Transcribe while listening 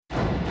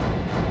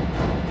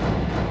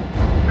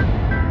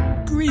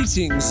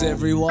Greetings,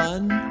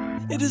 everyone.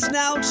 It is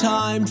now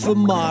time for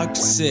Marked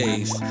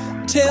Safe.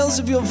 Tales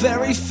of your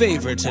very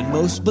favorite and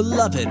most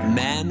beloved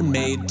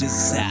man-made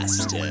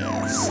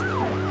disasters.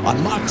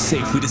 On Marked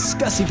Safe, we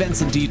discuss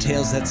events and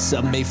details that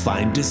some may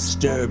find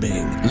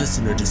disturbing.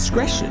 Listener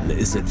discretion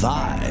is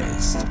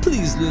advised.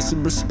 Please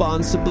listen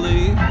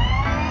responsibly.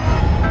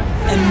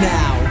 And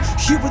now,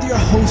 here with your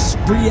hosts,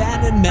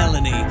 Brianne and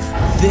Melanie,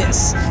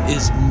 this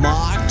is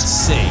Marked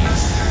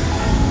Safe.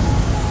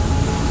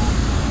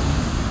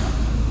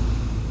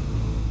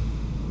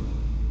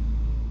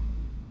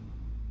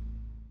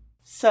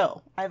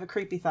 So, I have a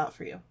creepy thought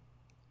for you.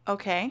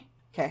 Okay,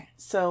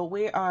 so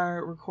we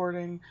are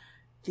recording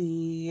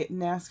the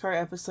NASCAR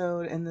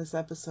episode and this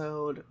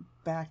episode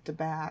back to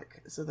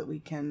back so that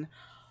we can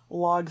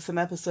log some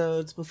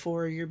episodes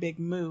before your big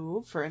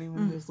move for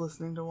anyone who's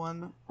listening to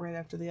one right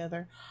after the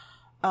other.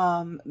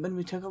 And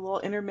we took a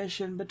little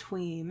intermission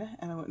between,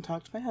 and I went and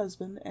talked to my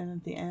husband, and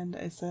at the end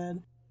I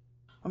said,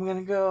 I'm going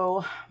to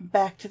go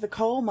back to the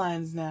coal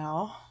mines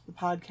now, the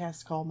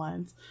podcast coal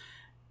mines.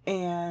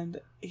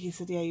 And he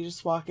said, yeah, you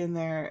just walk in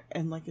there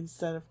and, like,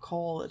 instead of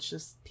coal, it's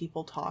just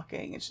people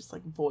talking. It's just,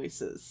 like,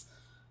 voices,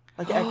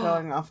 like,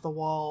 echoing off the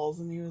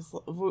walls. And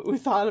we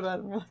thought about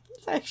it and we're like,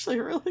 that's actually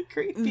really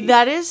creepy.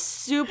 that is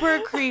super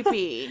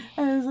creepy.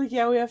 And I was like,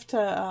 yeah, we have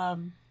to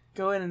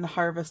go in and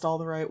harvest all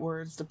the right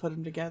words to put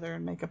them together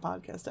and make a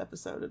podcast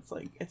episode. It's,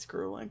 like, it's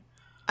grueling.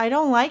 I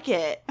don't like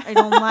it.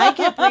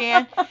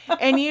 Brianne.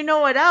 And you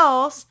know what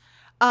else?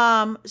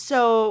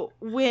 So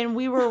when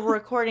we were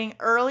recording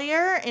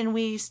earlier and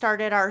we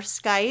started our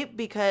Skype,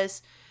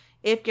 because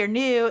if you're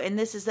new and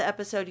this is the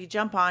episode you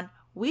jump on,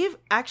 we've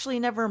actually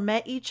never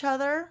met each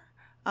other.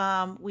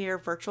 We are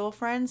virtual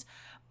friends,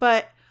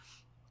 but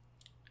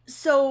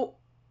so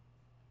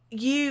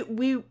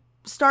we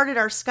started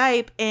our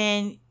Skype,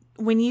 and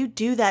when you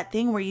do that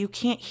thing where you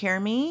can't hear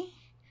me.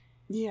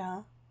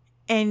 Yeah.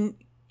 And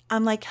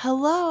I'm like,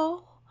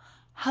 hello.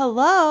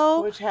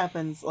 Which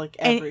happens like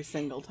every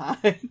single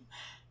time.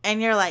 And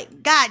you're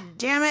like, God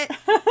damn it.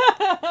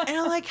 And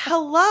I'm like,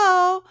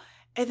 hello.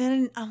 And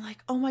then I'm like,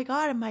 oh my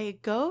God, am I a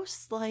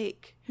ghost?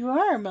 Like, you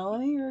are,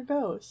 Melanie. You're a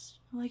ghost.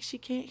 Like, she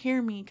can't hear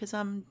me because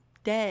I'm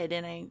dead.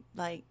 And I,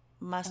 like,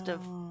 must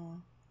have,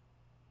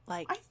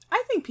 like.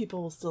 I think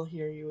people will still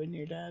hear you when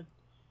you're dead.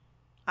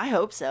 I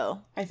hope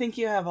so. I think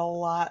you have a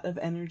lot of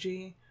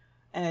energy.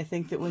 And I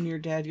think that when you're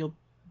dead, you'll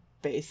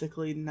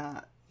basically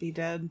not be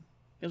dead.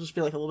 You'll just be,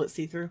 like, a little bit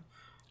see-through.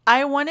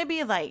 I want to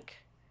be like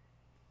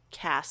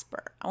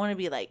Casper. I want to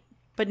be like,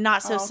 but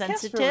not so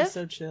sensitive. Casper was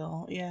so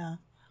chill, yeah.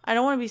 I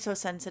don't want to be so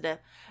sensitive.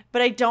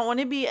 But I don't want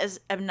to be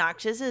as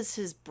obnoxious as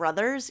his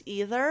brothers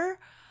either.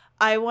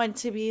 I want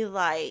to be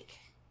like,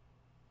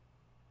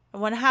 I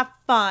want to have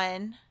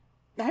fun.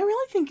 I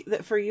really think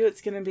that for you,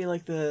 it's going to be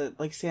like the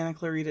Santa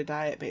Clarita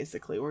Diet,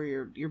 basically, where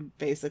you're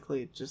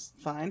basically just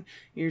fine.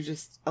 You're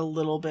just a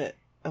little bit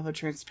of a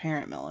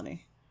transparent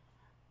Melanie.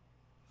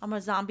 I'm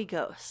a zombie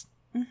ghost.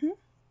 Mm-hmm.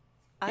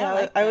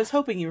 I was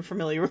hoping you were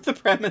familiar with the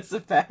premise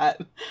of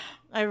that.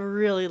 I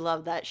really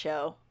love that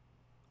show.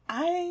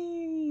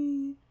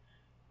 I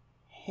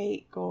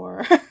hate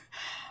gore.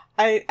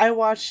 I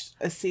watched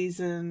a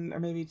season or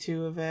maybe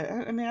two of it.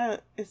 I mean,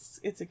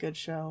 it's a good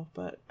show,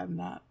 but I'm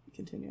not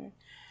continuing.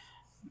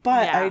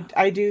 But yeah.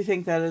 I do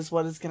think that is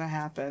what is going to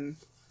happen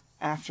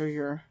after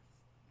your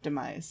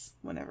demise,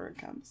 whenever it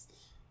comes.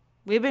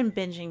 We've been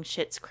binging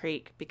Schitt's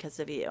Creek because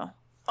of you.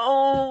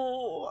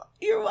 Oh,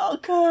 you're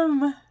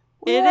welcome.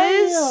 It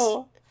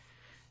is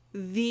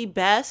the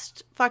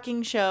best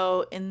fucking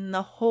show in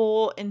the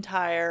whole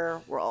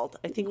entire world.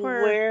 I think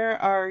Where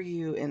are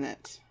you in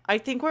it? I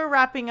think we're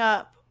wrapping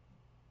up.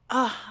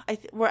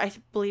 I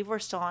believe we're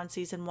still on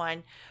season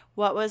 1.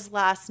 What was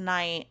last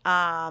night?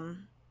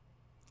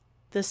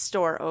 The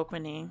store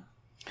opening.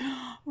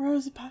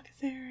 Rose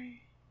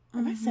Apothecary.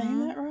 Am I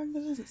saying that wrong?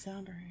 That doesn't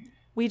sound right.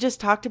 We just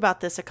talked about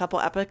this a couple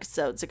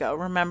episodes ago.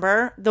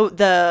 Remember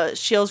the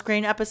Shields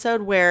Green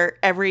episode where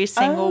every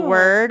single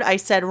word I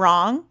said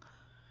wrong?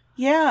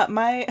 Yeah,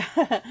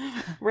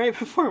 right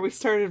before we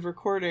started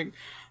recording,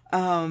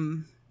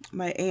 my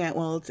aunt,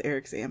 well, it's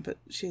Eric's aunt, but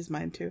she has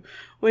mine too,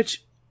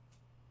 which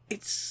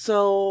it's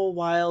so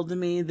wild to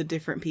me, the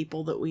different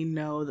people that we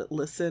know that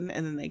listen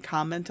and then they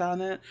comment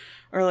on it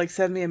or like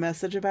send me a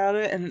message about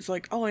it. And it's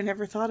like, oh, I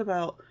never thought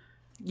about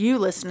you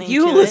listening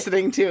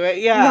to it.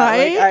 Yeah.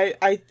 Right?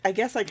 Like I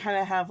guess I kind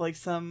of have like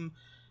some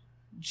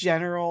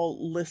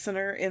general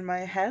listener in my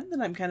head that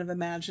I'm kind of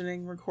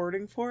imagining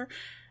recording for.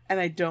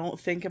 And I don't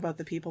think about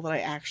the people that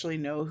I actually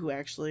know who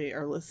actually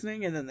are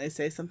listening. And then they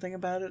say something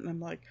about it. And I'm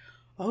like,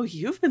 oh,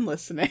 you've been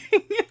listening.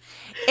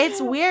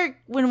 It's weird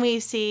when we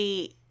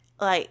see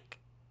like,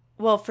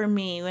 well, for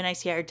me, when I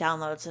see our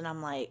downloads and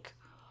I'm like,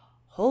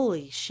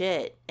 holy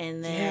shit.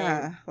 And then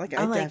yeah, like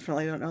I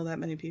definitely don't know that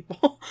many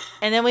people.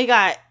 And then we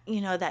got,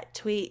 that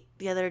tweet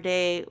the other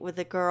day with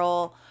a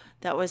girl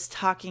that was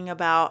talking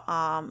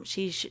about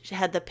she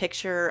had the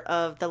picture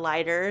of the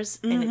lighters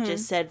and it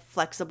just said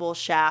flexible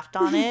shaft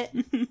on it.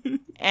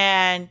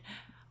 And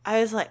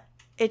I was like,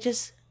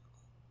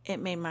 it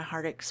made my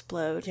heart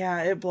explode.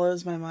 Yeah, it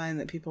blows my mind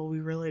that people we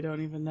really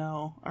don't even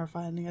know are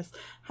finding us.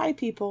 Hi,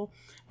 people.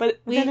 But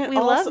we also,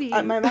 love you.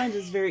 My mind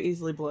is very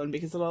easily blown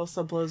because it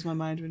also blows my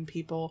mind when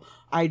people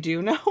I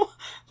do know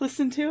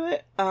listen to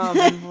it.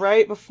 And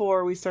right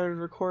before we started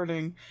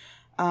recording,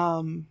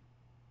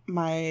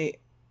 my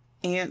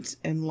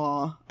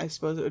aunt-in-law, I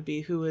suppose it would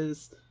be, who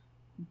is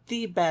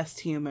the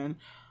best human,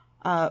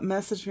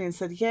 messaged me and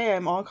said, "Yay,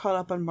 I'm all caught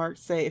up on Mark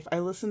Safe. I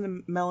listened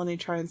to Melanie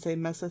try and say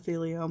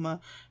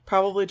mesothelioma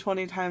probably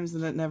 20 times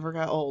and it never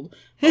got old.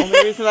 The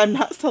only reason I'm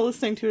not still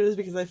listening to it is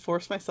because I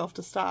forced myself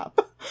to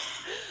stop."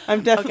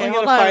 I'm definitely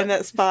going to find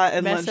that spot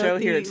and let Joe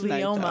hear it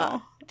tonight,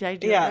 though. Did I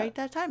do it right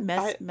that time?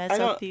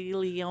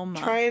 Mesothelioma.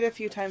 Try it a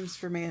few times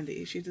for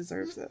Mandy. She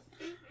deserves it.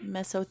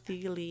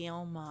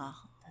 Mesothelioma.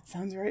 That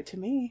sounds right to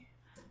me.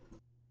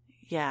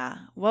 Yeah.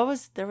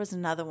 There was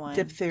another one.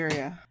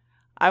 Diphtheria.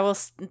 I will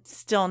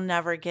still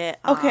never get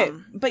but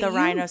the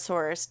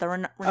rhinoceros, the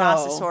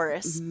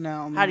rhinoceros.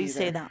 No, how do you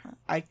say that?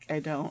 I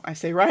don't. I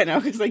say rhino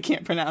because I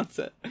can't pronounce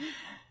it.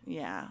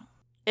 Yeah.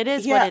 It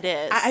is what it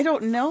is. I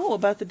don't know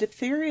about the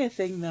diphtheria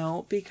thing,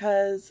 though,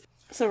 because...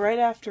 So right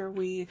after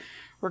we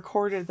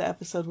recorded the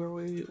episode where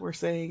we were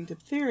saying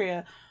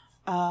diphtheria,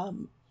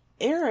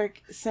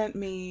 Eric sent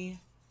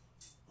me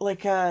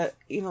like a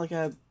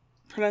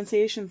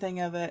pronunciation thing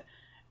of it,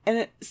 and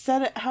it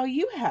said it how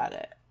you had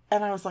it.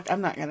 And I was like,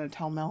 I'm not going to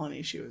tell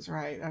Melanie she was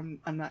right. I'm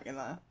not going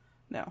to...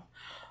 No.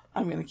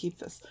 I'm going to keep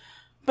this.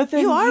 But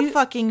then you are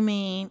fucking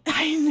mean.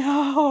 I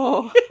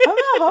know. I'm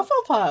a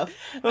Hufflepuff.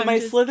 But my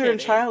Slytherin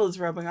child is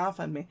rubbing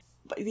off on me.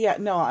 But yeah,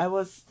 no, I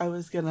was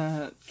going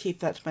to keep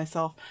that to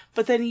myself.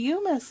 But then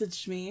you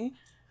messaged me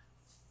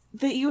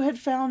that you had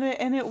found it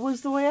and it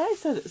was the way I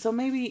said it. So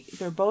maybe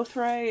they're both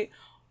right,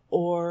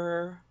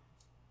 or...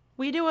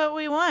 We do what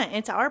we want.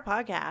 It's our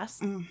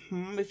podcast.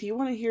 Mm-hmm. If you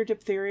want to hear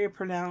diphtheria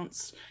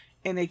pronounced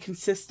in a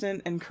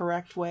consistent and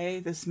correct way,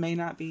 this may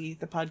not be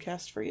the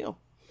podcast for you.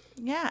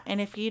 Yeah, and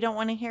if you don't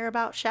want to hear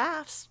about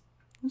shafts,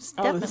 this is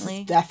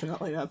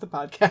definitely not the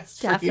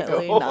podcast for you.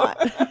 Definitely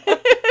not.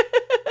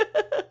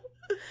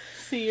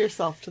 See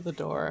yourself to the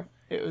door.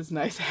 It was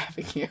nice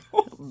having you.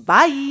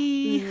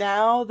 Bye.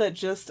 Now that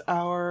just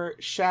our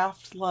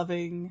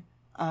shaft-loving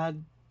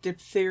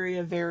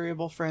diphtheria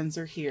variable friends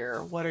are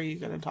here, what are you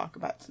going to talk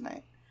about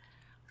tonight?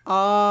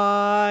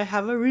 I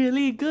have a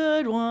really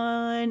good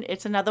one.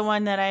 It's another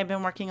one that I've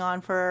been working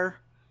on for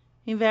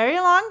a very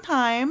long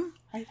time.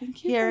 I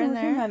think you've been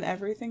working on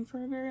everything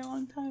for a very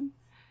long time.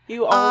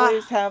 You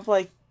always have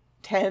like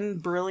 10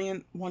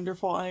 brilliant,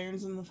 wonderful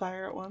irons in the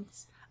fire at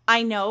once.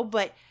 I know,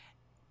 but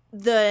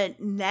the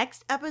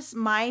next episode,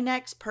 my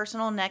next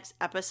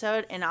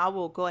episode, and I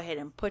will go ahead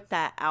and put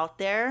that out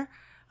there,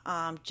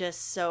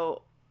 just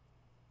so,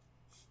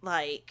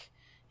 like,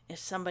 if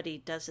somebody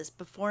does this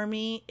before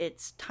me,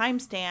 it's time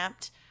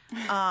stamped.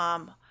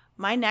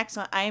 My next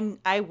one,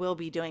 I will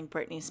be doing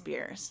Britney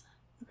Spears.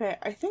 Okay,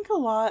 I think a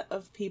lot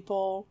of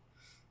people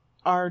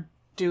are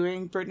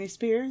doing Britney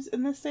Spears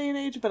in this day and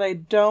age, but I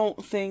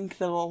don't think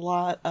that a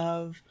lot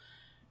of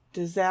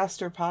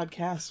disaster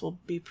podcasts will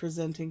be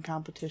presenting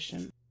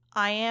competition.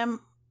 I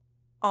am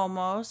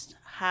almost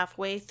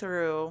halfway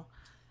through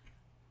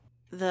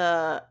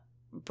the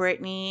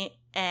Britney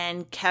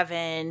and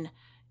Kevin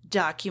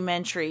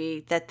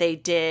documentary that they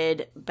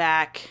did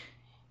back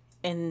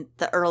in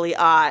the early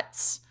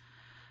aughts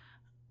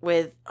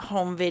with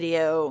home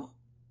video.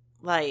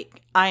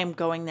 Like, I am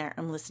going there.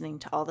 I'm listening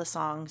to all the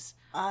songs.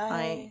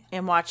 I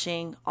am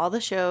watching all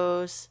the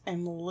shows.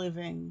 I'm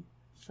living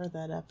for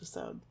that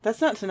episode.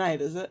 That's not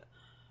tonight, is it?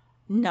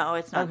 No,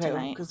 it's not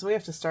tonight. Because we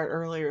have to start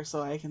earlier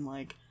so I can,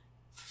 like,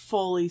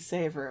 fully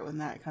savor it when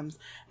that comes.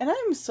 And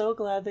I'm so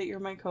glad that you're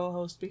my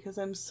co-host, because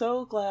I'm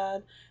so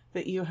glad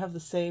that you have the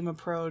same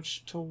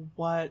approach to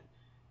what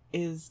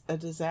is a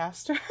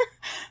disaster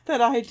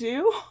that I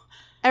do.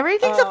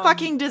 Everything's a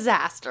fucking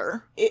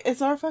disaster.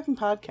 It's our fucking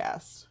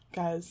podcast,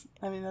 guys.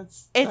 I mean, I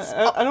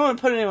don't want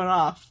to put anyone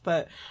off,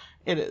 but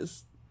it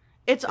is.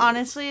 It's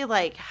honestly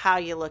like how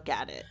you look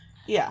at it.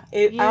 Yeah.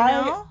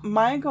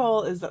 My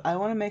goal is that I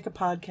want to make a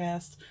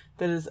podcast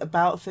that is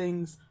about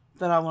things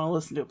that I want to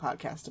listen to a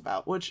podcast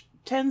about, which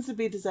tends to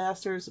be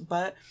disasters,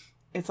 but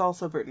it's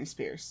also Britney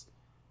Spears.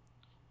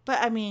 But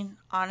I mean,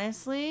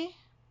 honestly,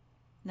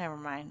 never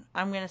mind.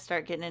 I'm going to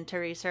start getting into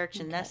research,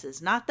 and this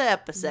is not the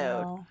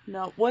episode.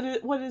 No. What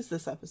is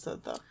this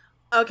episode, though?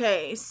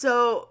 Okay,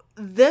 so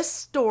this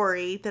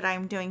story that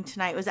I'm doing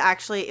tonight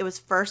it was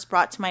first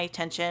brought to my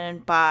attention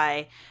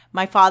by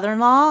my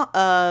father-in-law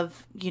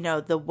of,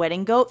 the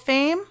wedding goat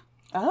fame.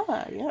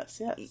 Ah, yes.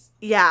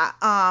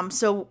 Yeah,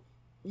 so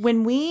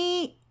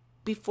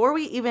before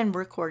we even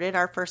recorded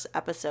our first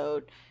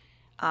episode,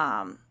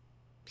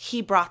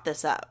 he brought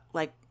this up.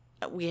 Like,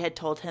 we had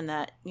told him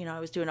that, I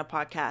was doing a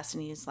podcast,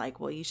 and he's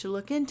like, well, you should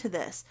look into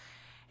this.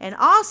 And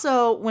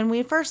also, when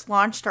we first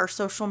launched our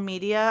social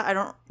media, I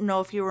don't know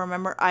if you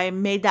remember, I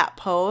made that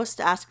post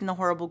asking the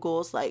Horrible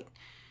Ghouls, like,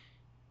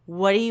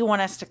 what do you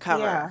want us to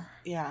cover?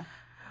 Yeah.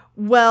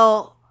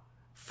 Well,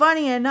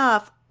 funny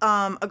enough,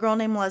 a girl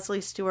named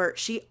Leslie Stewart.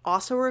 She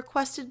also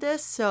requested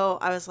this. So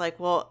I was like,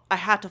 well, I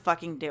have to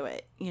fucking do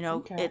it. You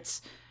know,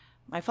 It's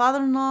my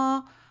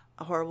father-in-law,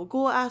 a horrible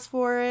ghoul asked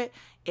for it.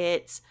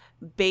 It's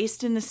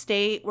based in the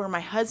state where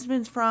my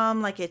husband's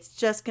from. Like, it's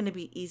just going to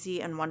be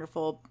easy and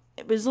wonderful.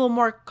 It was a little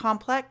more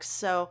complex,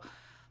 so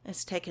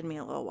it's taken me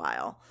a little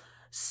while.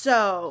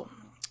 So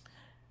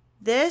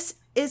this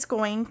is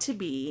going to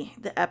be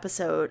the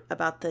episode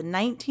about the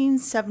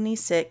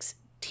 1976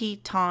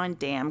 Teton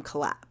Dam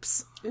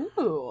collapse.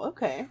 Ooh,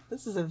 okay.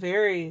 This is a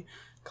very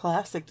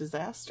classic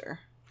disaster.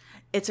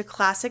 It's a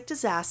classic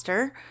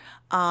disaster.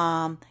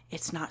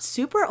 It's not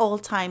super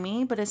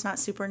old-timey, but it's not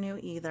super new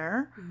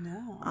either.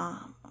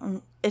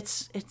 No.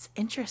 It's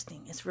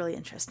interesting. It's really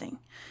interesting.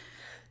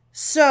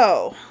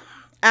 So,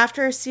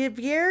 after a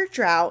severe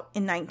drought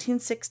in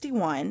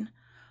 1961,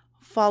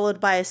 followed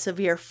by a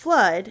severe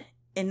flood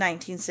in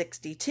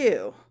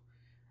 1962.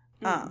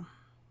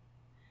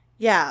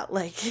 Yeah,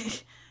 like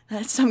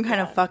that's some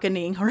kind of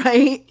fucking,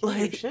 right?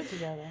 Like, shit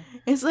together.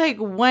 It's like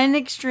one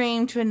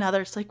extreme to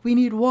another. It's like, we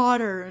need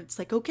water. It's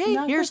like, okay,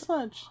 Not here's this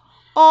much.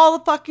 all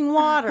the fucking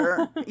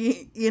water.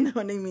 You know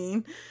what I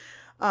mean?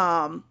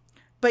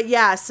 But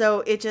yeah,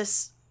 so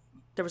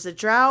there was a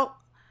drought,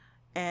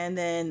 and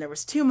then there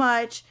was too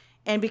much.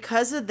 And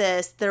because of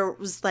this, there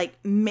was like,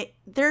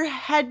 there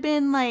had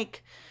been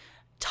like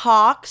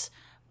talks,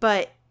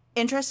 but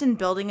interest in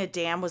building a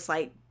dam was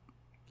like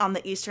on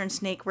the Eastern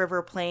Snake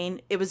River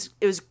Plain. It was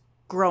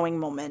growing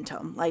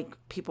momentum. Like,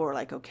 people were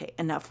like, okay,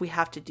 enough. We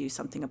have to do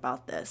something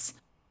about this.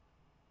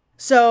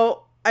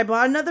 So I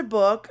bought another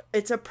book.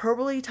 It's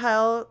appropriately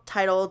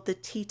titled The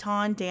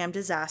Teton Dam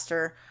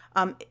Disaster.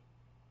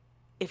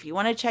 If you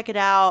want to check it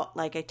out,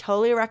 like, I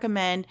totally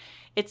recommend.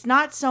 It's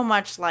not so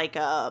much like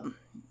a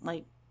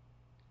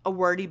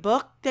wordy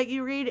book that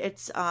you read.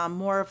 It's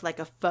more of like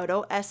a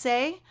photo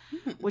essay,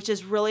 which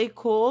is really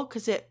cool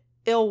because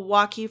it'll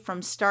walk you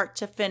from start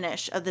to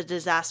finish of the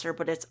disaster,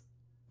 but it's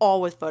all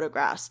with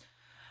photographs.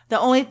 The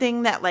only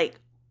thing that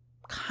like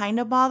kind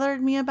of bothered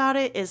me about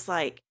it is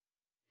like,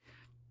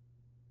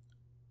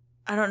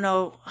 I don't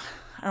know,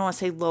 I don't want to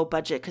say low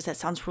budget because that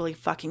sounds really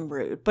fucking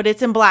rude, but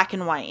it's in black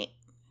and white.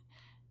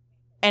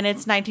 And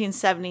it's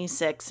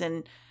 1976,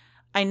 and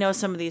I know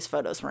some of these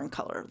photos were in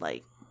color.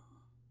 Like,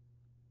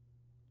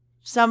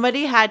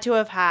 somebody had to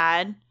have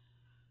had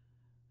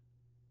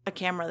a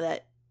camera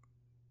that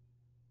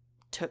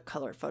took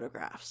color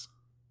photographs.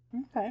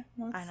 Okay.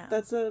 I know.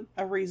 That's a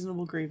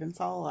reasonable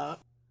grievance. I'll allow it.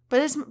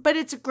 But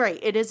it's great.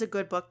 It is a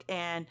good book,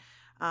 and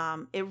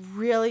it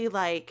really,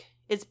 like,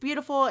 it's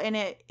beautiful, and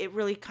it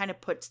really kind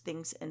of puts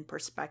things in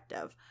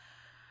perspective.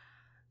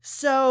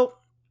 So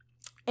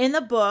in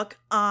the book,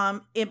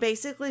 it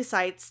basically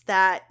cites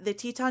that the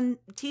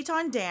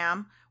Teton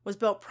Dam was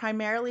built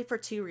primarily for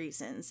two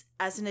reasons: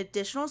 as an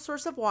additional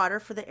source of water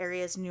for the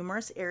area's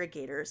numerous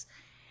irrigators,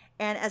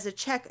 and as a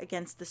check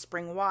against the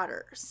spring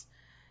waters.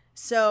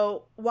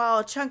 So while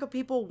a chunk of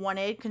people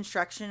wanted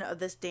construction of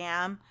this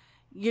dam,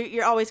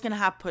 you're always going to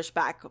have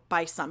pushback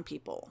by some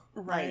people.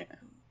 Right. Like,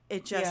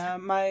 it just... Yeah,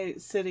 my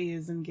city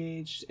is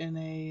engaged in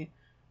a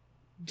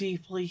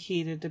deeply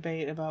heated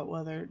debate about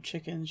whether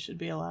chickens should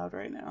be allowed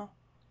right now.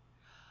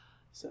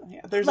 So,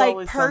 yeah, there's like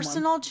always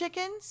personal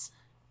chickens?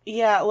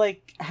 Yeah,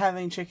 like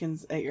having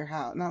chickens at your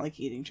house. Not like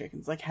eating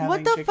chickens, like having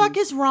What the chickens. fuck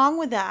is wrong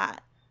with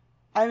that?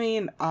 I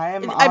mean,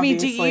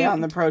 obviously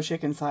on the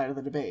pro-chicken side of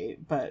the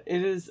debate, but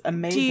it is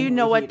amazing. Do you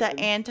know what the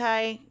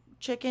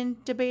anti-chicken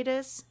debate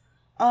is?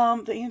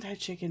 The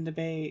anti-chicken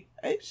debate,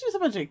 it's just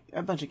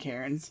a bunch of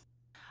Karens.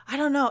 I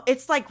don't know.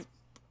 It's like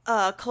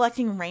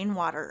collecting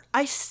rainwater.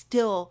 I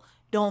still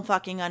don't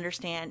fucking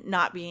understand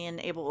not being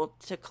able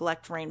to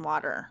collect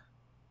rainwater.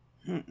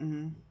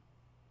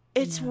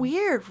 It's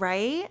weird,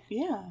 right?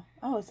 Yeah.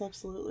 Oh, it's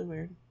absolutely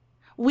weird.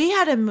 We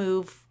had to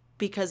move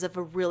because of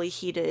a really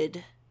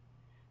heated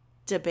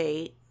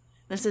debate.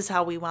 This is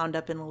how we wound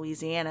up in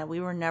Louisiana. We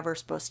were never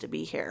supposed to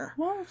be here.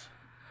 What?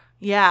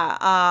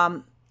 Yeah.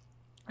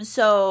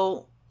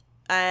 So,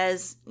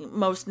 as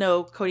most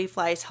know, Cody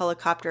flies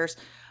helicopters.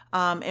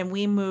 And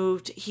we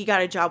moved, he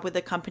got a job with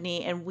the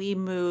company, and we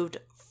moved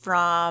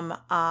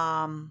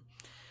from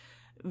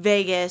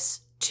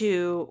Vegas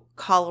to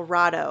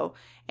Colorado.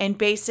 And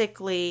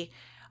basically,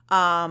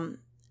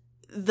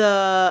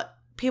 the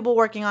people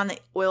working on the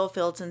oil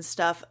fields and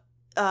stuff,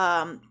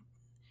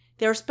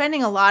 they were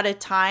spending a lot of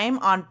time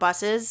on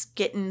buses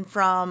getting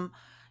from,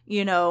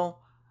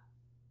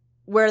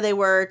 where they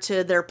were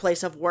to their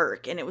place of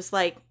work. And it was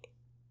like,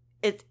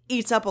 it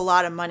eats up a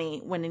lot of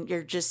money when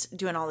you're just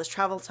doing all this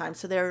travel time.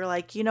 So they were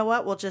like, you know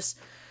what?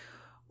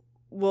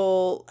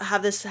 We'll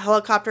have this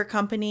helicopter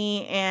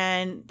company,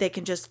 and they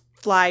can just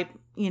fly,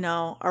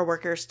 our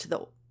workers to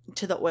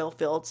the oil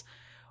fields.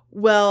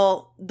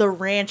 Well, the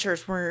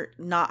ranchers were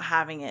not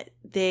having it.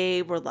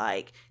 They were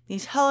like,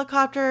 these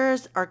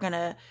helicopters are going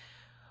to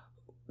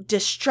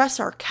distress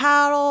our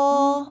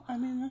cattle. I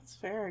mean, that's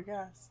fair, I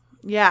guess.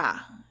 Yeah.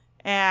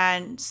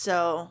 And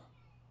so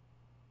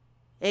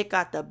it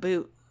got the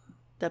boot.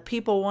 The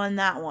people won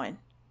that one.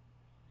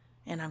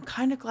 And I'm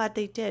kind of glad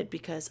they did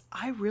because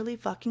I really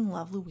fucking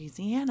love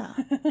Louisiana.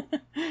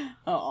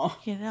 Oh.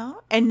 You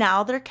know? And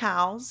now their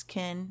cows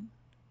can...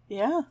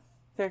 Yeah.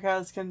 Their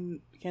cows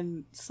can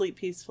sleep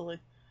peacefully.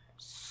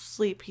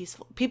 Sleep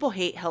peaceful. People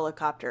hate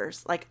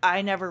helicopters. Like,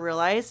 I never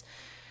realized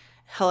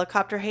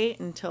helicopter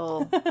hate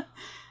until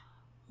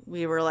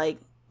we were, like,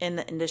 in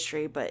the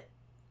industry. But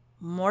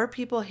more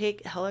people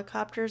hate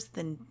helicopters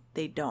than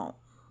they don't.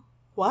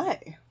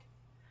 Why?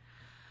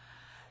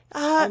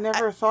 I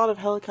never thought of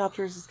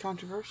helicopters as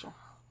controversial.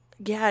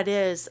 Yeah, it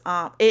is.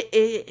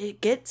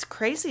 It gets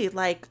crazy.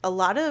 Like, a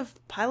lot of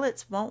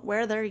pilots won't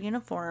wear their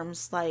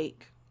uniforms,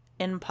 like,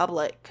 in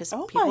public because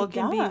people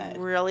can be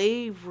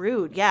really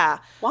rude. Yeah.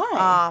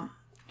 Why?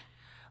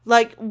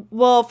 Like,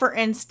 well, for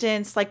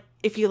instance, like,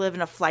 if you live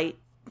in a flight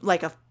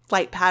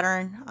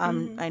pattern,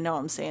 I know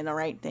I'm saying the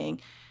right thing.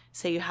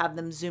 Say you have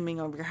them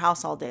zooming over your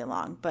house all day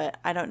long, but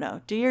I don't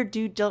know. Do your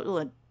due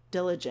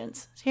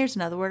diligence. Here's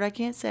another word I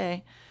can't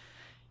say.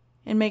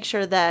 And make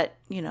sure that,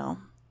 you know,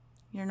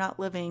 you're not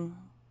living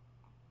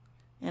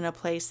in a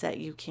place that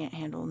you can't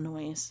handle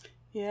noise.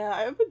 Yeah,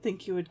 I would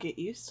think you would get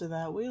used to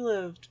that. We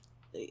lived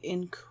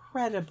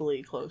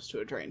incredibly close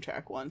to a train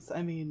track once.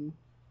 I mean...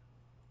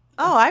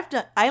 Oh,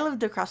 I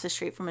lived across the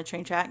street from a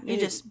train track.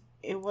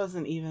 It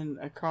wasn't even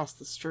across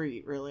the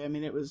street, really. I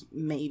mean, it was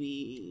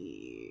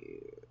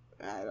maybe,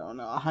 I don't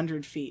know,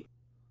 100 feet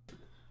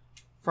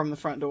from the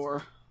front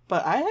door.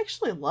 But I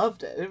actually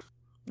loved it.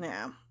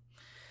 Yeah.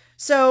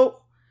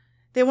 So...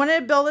 they wanted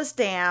to build this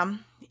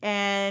dam,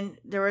 and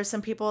there were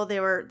some people, they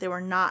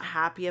were not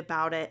happy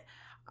about it.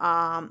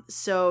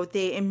 So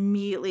they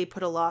immediately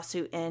put a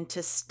lawsuit in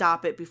to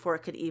stop it before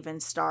it could even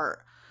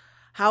start.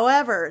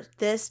 However,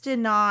 this did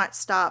not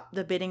stop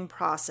the bidding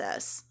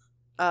process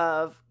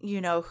of,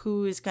 you know,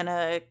 who is going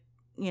to,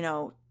 you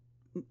know,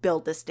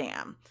 build this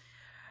dam.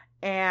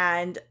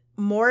 And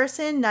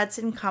Morrison Nuts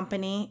and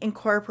Company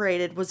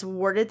Incorporated was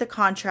awarded the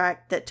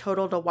contract that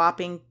totaled a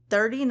whopping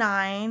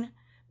 $39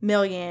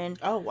 million.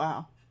 Oh,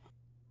 wow.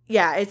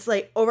 Yeah, it's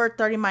like over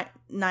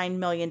 $39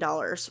 million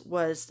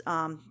was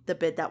the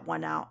bid that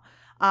won out.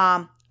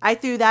 I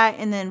threw that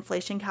in the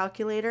inflation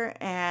calculator,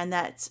 and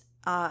that's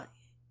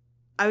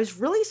I was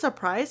really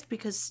surprised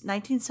because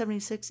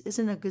 1976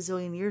 isn't a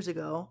gazillion years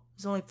ago. It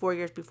was only 4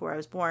 years before I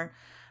was born.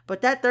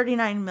 But that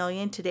 $39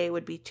 million today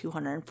would be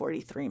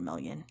 $243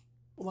 million.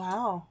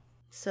 Wow.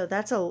 So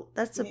that's a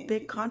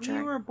big contract.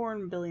 You were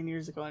born a billion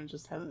years ago and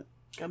just haven't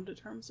come to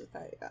terms with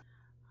that yet.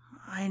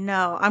 I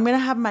know. I'm going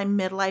to have my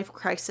midlife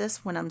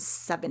crisis when I'm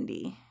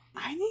 70.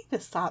 I need to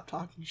stop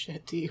talking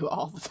shit to you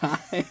all the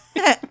time.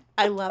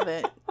 I love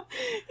it.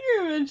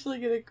 You're eventually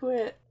going to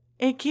quit.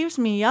 It keeps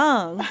me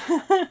young.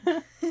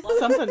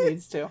 Something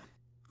needs to.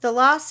 The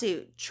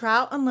lawsuit,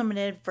 Trout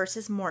Unlimited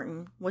versus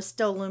Morton, was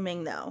still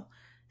looming, though.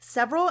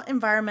 Several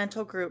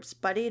environmental groups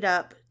buddied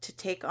up to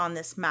take on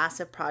this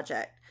massive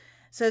project.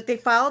 So they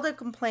filed a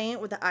complaint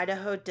with the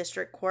Idaho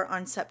District Court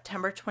on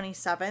September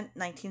 27,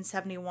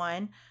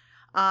 1971.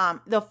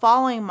 The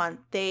following month,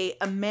 they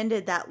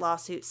amended that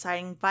lawsuit,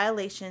 citing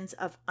violations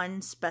of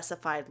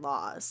unspecified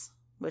laws,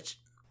 which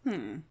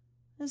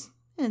is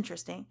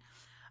interesting.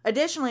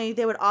 Additionally,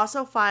 they would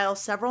also file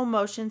several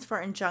motions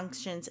for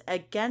injunctions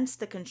against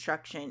the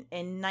construction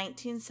in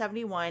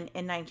 1971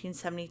 and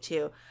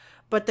 1972,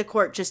 but the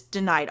court just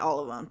denied all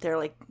of them. They're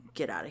like,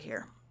 get out of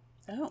here.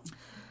 Oh,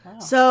 wow.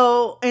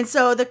 So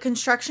the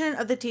construction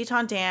of the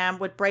Teton Dam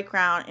would break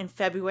ground in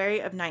February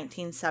of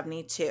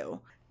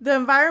 1972. The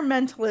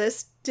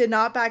environmentalists did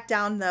not back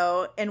down,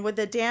 though, and with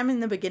the dam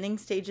in the beginning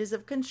stages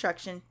of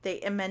construction,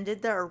 they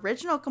amended their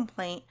original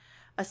complaint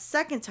a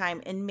second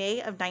time in May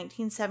of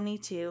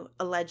 1972,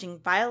 alleging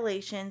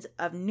violations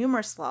of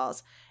numerous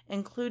laws,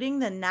 including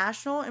the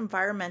National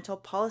Environmental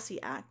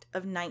Policy Act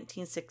of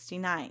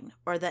 1969,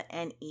 or the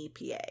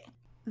NEPA.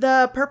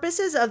 The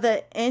purposes of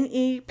the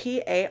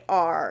NEPA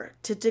are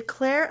to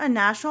declare a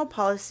national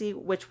policy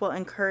which will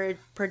encourage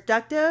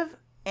productive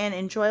and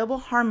enjoyable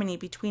harmony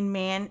between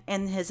man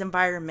and his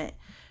environment,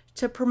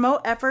 to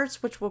promote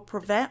efforts which will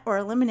prevent or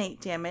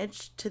eliminate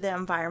damage to the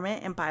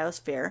environment and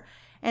biosphere,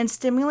 and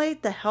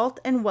stimulate the health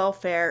and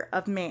welfare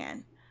of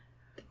man,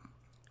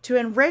 to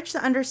enrich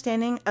the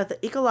understanding of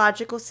the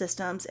ecological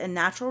systems and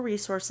natural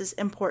resources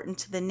important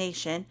to the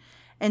nation,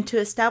 and to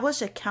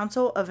establish a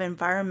council of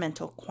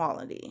environmental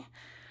quality.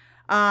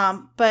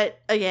 But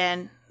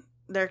again,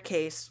 their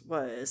case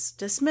was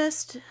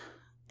dismissed,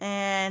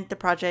 and the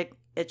project,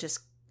 it just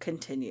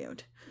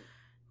continued.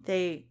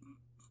 They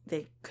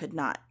could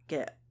not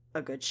get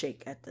a good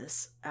shake at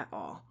this at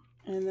all.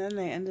 And then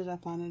they ended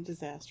up on a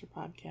disaster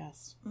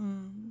podcast.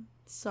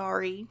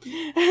 Sorry.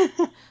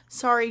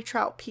 Sorry,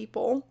 trout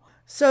people.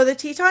 So the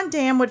Teton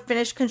Dam would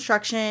finish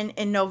construction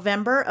in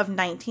November of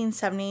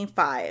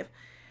 1975.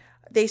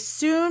 They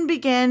soon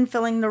began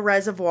filling the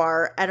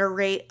reservoir at a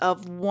rate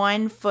of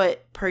 1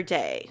 foot per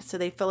day. So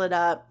they fill it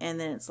up, and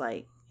then it's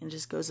like, it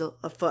just goes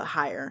a foot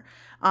higher.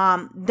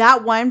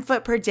 That 1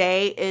 foot per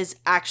day is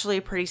actually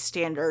pretty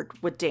standard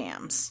with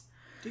dams.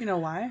 Do you know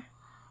why?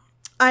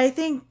 I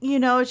think,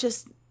 it's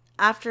just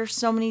after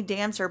so many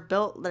dams are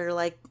built, they're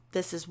like,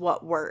 this is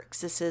what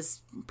works. This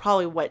is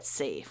probably what's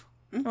safe.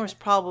 Okay. There was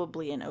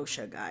probably an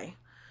OSHA guy.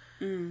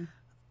 Mm.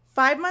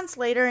 5 months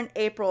later in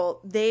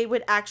April, they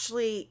would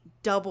actually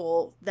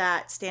double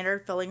that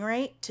standard filling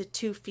rate to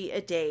 2 feet a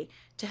day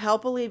to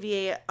help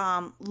alleviate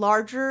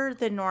larger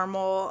than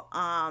normal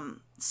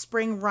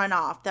spring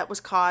runoff that was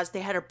caused.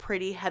 They had a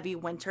pretty heavy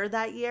winter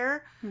that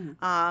year.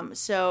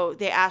 So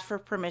they asked for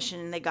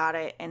permission and they got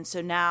it. And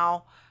so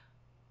now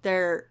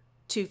they're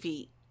 2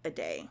 feet a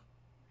day.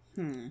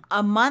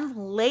 A month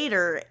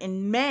later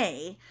in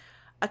May,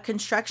 a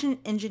construction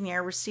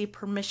engineer received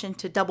permission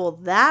to double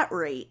that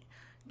rate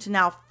to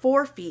now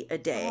 4 feet a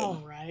day.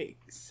 All right.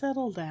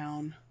 Settle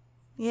down.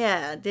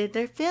 Yeah,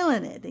 they're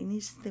feeling it.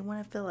 They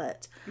want to feel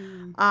it.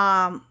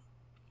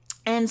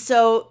 And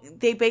so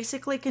they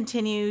basically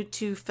continued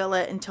to fill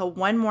it until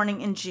one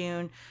morning in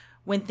June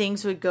when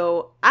things would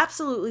go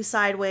absolutely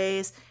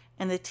sideways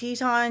and the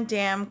Teton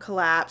Dam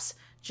collapsed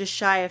just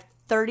shy of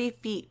 30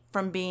 feet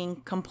from being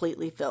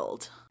completely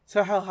filled.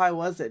 So how high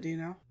was it? Do you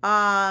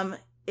know?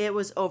 It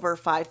was over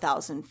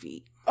 5,000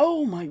 feet.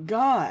 Oh my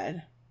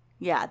God.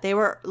 Yeah, they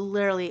were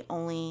literally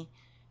only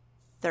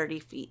 30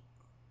 feet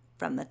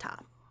from the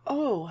top.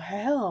 Oh,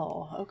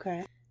 hell.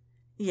 Okay.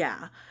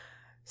 Yeah.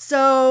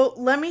 So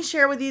let me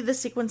share with you the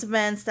sequence of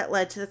events that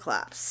led to the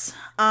collapse.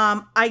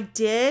 I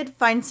did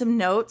find some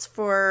notes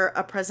for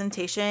a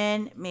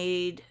presentation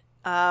made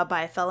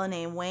by a fellow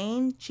named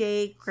Wayne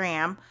J.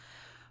 Graham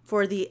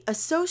for the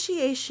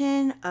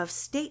Association of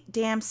State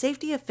Dam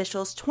Safety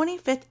Officials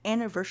 25th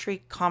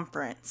Anniversary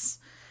Conference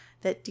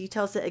that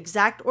details the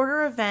exact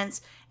order of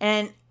events.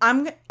 And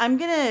I'm going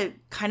to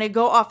kind of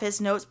go off his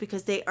notes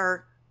because they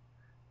are,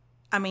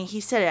 I mean,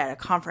 he said it at a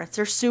conference.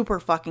 They're super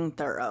fucking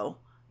thorough,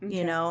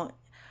 you know?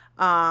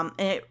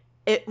 And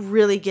it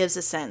really gives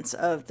a sense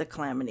of the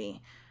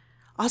calamity.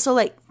 Also,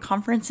 like,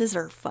 conferences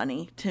are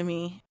funny to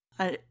me.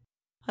 I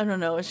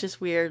don't know. It's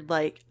just weird.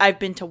 Like, I've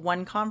been to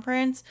one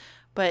conference,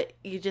 but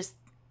you just,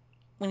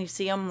 when you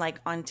see them, like,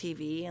 on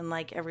TV and,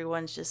 like,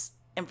 everyone's just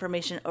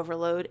information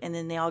overload and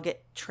then they all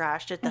get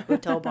trashed at the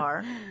hotel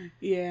bar.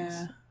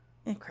 Yeah.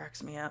 It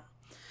cracks me up.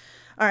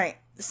 All right.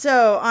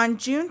 So, on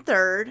June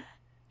 3rd,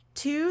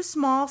 2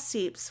 small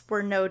seeps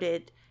were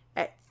noted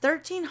at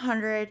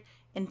 1,300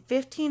 and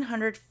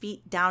 1,500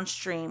 feet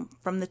downstream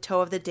from the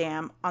toe of the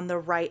dam on the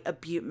right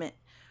abutment,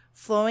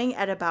 flowing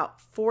at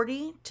about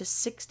 40 to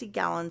 60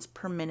 gallons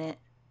per minute,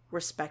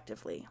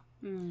 respectively.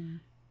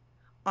 On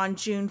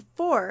June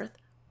 4th,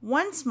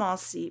 1 small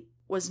seep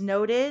was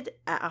noted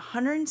at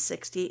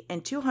 160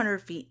 and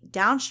 200 feet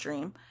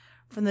downstream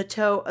from the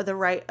toe of the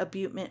right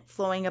abutment,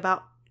 flowing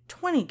about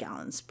 20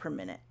 gallons per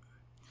minute.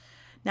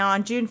 Now,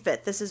 on June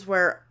 5th, this is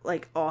where,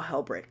 like, all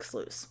hell breaks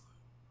loose.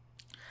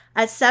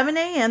 At 7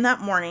 a.m. that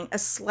morning, a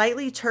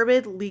slightly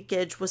turbid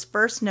leakage was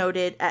first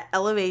noted at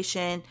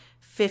elevation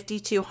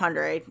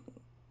 5,200,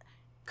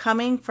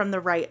 coming from the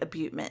right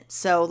abutment.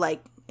 So,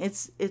 like,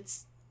 it's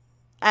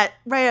at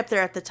right up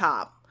there at the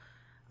top.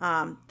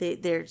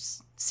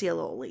 There's see a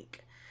little leak.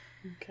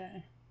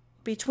 Okay.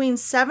 Between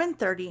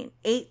 7:30 and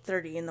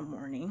 8:30 in the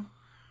morning,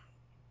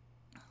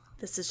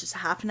 this is just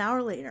half an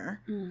hour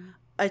later,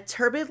 a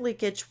turbid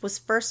leakage was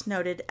first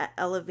noted at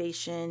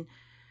elevation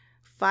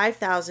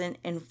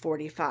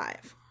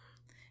 5,045.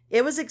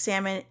 It was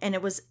examined and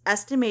it was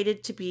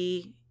estimated to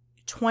be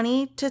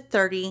 20 to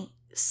 30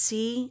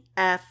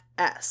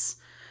 CFS.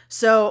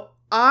 So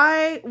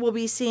I will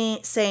be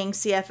saying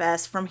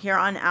CFS from here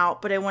on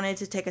out, but I wanted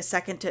to take a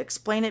second to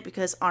explain it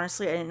because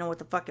honestly, I didn't know what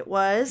the fuck it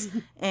was.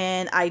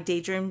 And I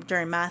daydreamed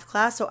during math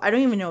class. So I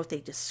don't even know if they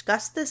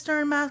discussed this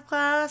during math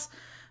class.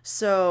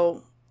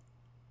 So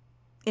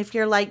if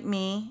you're like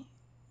me,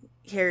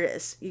 here it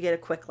is. You get a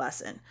quick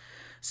lesson.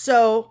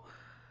 So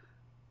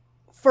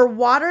for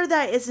water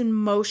that is in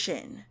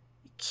motion,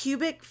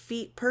 cubic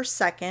feet per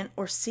second,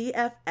 or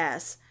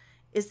CFS,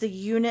 is the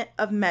unit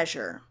of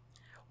measure.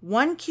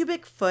 1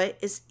 cubic foot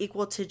is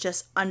equal to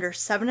just under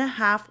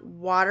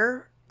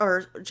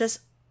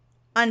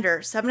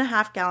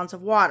 7.5 gallons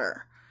of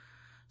water.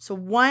 So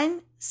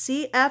 1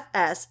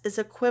 CFS is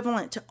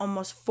equivalent to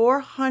almost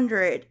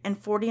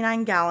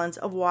 449 gallons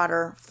of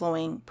water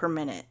flowing per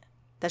minute.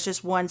 That's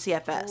just 1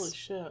 CFS. Holy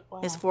shit.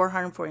 Wow. It's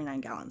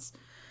 449 gallons.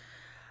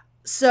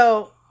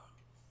 So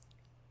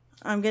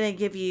I'm going to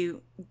give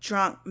you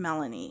drunk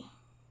Melanie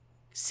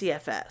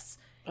CFS.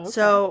 Okay.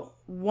 So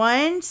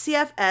 1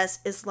 CFS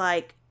is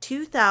like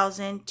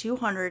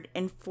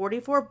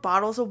 2,244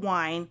 bottles of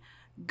wine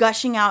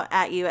gushing out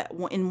at you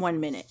in 1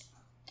 minute.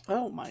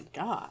 Oh my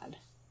God.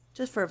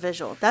 Just for a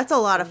visual. That's a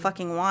lot of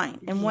fucking wine.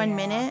 In 1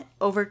 minute,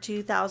 over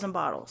 2,000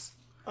 bottles.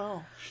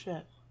 Oh,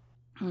 shit.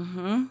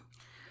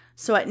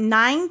 So at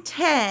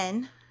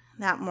 9:10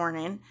 that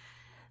morning,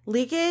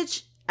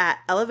 leakage at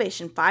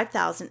elevation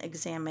 5,000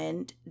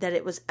 examined that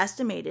it was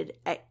estimated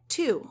at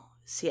 2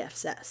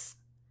 CFS.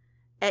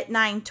 At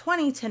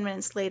 9:20, 10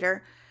 minutes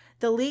later,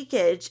 the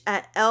leakage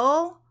at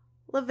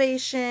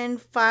elevation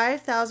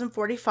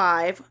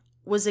 5,045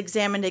 was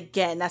examined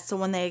again. That's the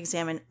one they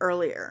examined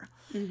earlier.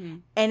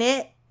 And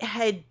it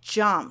had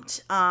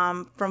jumped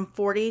from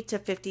 40 to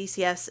 50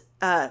 CS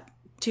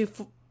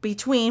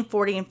between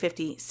 40 and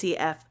 50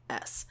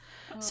 CFS.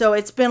 Oh. So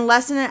it's been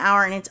less than an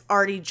hour and it's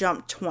already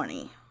jumped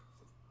 20.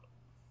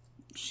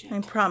 Shit. I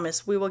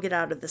promise we will get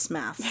out of this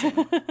math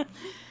soon.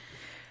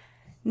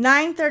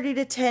 9:30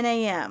 to 10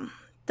 a.m.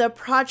 The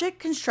project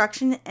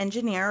construction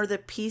engineer, or the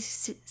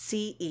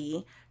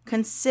PCE,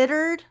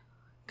 considered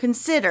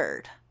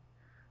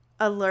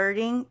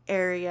alerting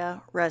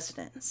area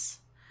residents,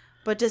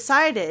 but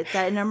decided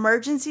that an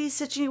emergency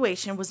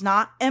situation was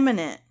not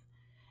imminent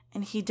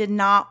and he did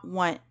not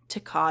want to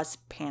cause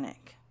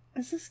panic.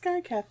 Is this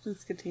guy Captain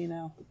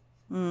Scatino?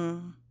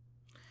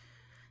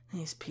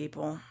 These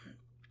people.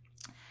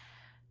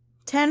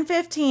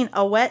 10:15,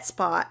 a wet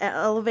spot at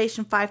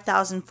elevation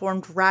 5,000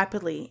 formed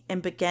rapidly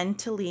and began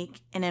to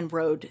leak and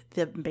erode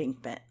the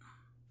embankment.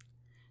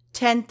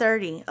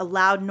 10:30, a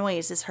loud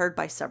noise is heard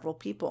by several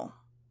people.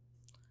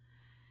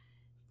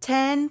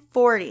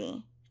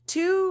 10:40,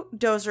 2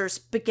 dozers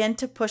begin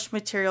to push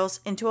materials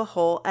into a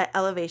hole at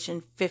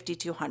elevation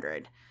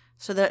 5,200.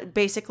 So they're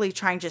basically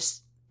trying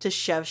just to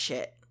shove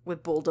shit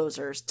with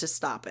bulldozers to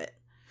stop it.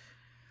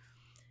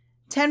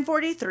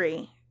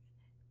 10:43,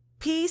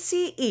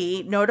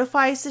 PCE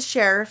notifies the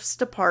sheriff's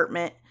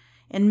department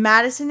in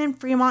Madison and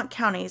Fremont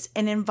counties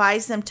and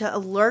advises them to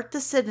alert the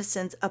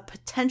citizens of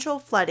potential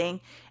flooding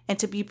and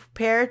to be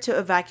prepared to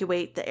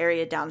evacuate the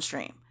area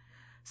downstream.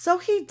 So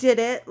he did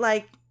it,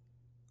 like,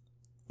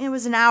 it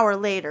was an hour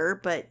later,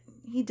 but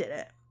he did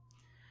it.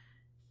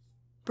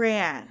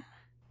 Brianne.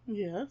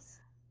 Yes?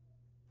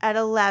 At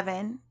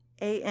 11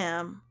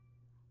 a.m.,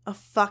 a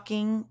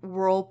fucking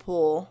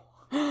whirlpool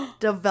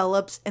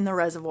develops in the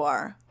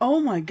reservoir. Oh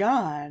my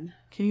God.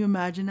 Can you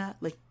imagine that?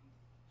 Like,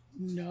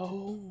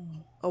 no.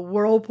 A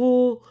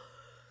whirlpool.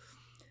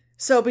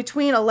 So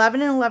between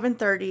 11 and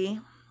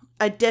 11:30,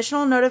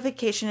 additional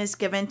notification is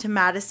given to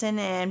Madison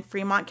and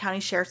Fremont County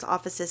Sheriff's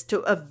offices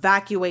to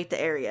evacuate the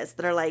areas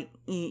that are like,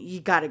 you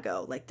gotta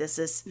go. Like, this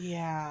is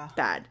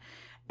bad.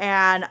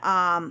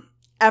 And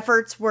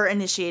efforts were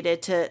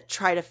initiated to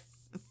try to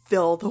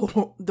fill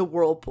the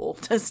whirlpool,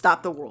 to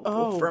stop the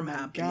whirlpool from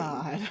happening.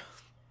 God.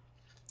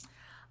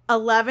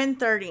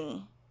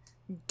 11:30,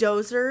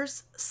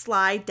 dozers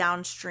slide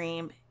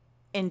downstream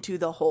into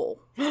the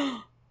hole.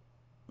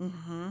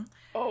 Mm-hmm.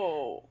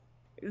 Oh.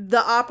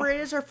 The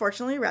operators are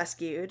fortunately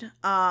rescued.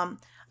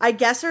 I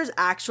guess there's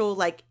actual,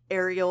 like,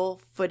 aerial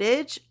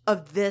footage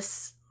of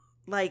this,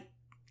 like,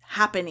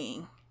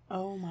 happening.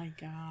 Oh my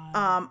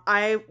God.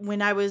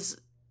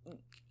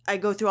 I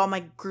go through all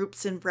my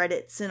groups and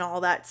Reddits and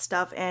all that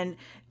stuff, and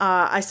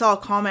I saw a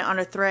comment on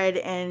a thread,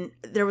 and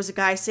there was a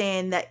guy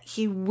saying that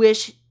he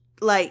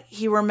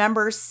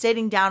remembers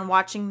sitting down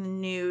watching the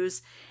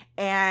news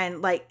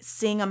and, like,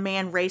 seeing a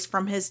man race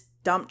from his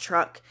dump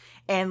truck,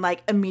 and,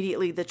 like,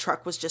 immediately the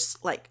truck was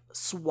just, like,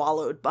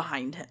 swallowed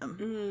behind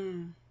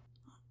him.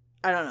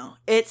 I don't know.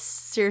 It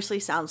seriously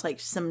sounds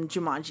like some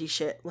Jumanji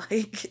shit.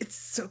 Like, it's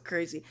so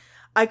crazy.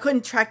 I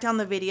couldn't track down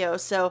the video,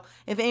 so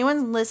if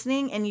anyone's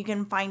listening and you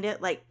can find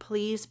it, like,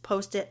 please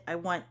post it. I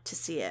want to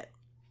see it.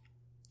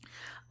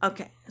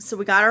 Okay, so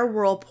we got our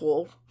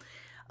whirlpool.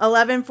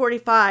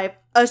 11:45,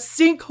 a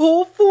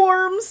sinkhole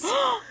forms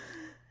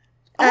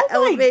at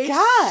elevation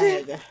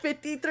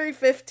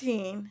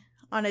 5315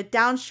 on a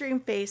downstream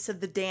face of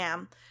the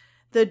dam.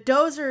 The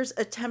dozers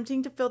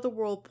attempting to fill the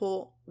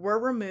whirlpool were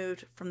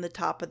removed from the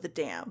top of the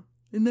dam.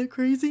 Isn't that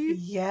crazy?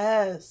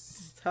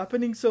 Yes. It's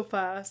happening so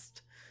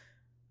fast.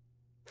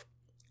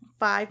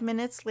 5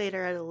 minutes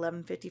later at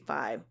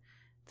 11:55,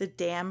 the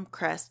dam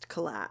crest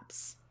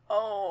collapsed.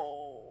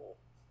 Oh.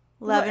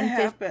 What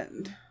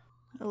happened?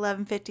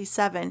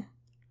 11:57.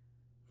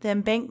 The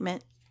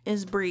embankment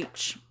is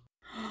breached.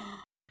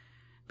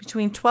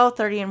 Between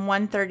 12:30 and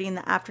 1:30 in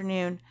the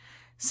afternoon.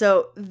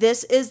 So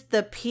this is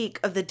the peak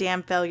of the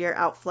dam failure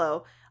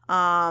outflow.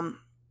 And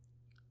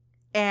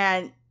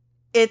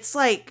it's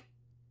like,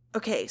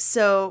 okay,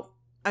 so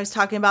I was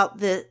talking about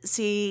the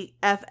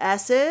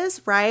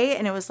CFSs, right?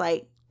 And it was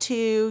like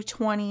 2,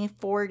 20,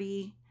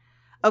 40.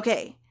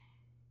 Okay.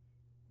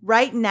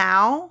 Right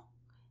now,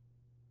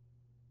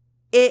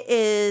 it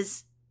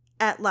is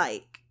at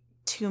like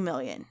 2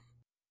 million.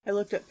 I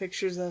looked at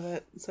pictures of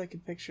it so I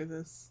could picture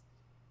this.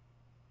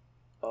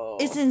 Oh.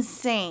 It's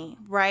insane,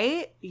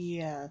 right?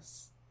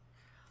 Yes.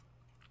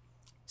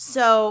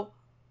 So,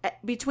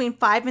 between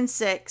 5 and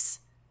 6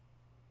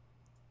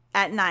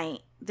 at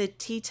night, the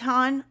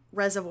Teton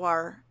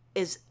Reservoir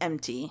is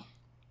empty.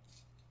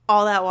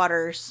 All that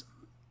water's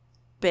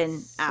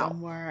been out.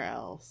 Somewhere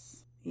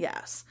else.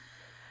 Yes.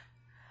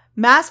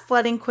 Mass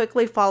flooding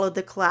quickly followed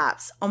the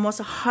collapse. Almost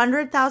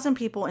 100,000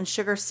 people in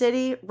Sugar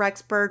City,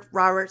 Rexburg,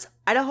 Roberts,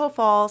 Idaho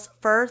Falls,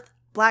 Firth,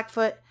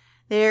 Blackfoot,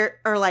 they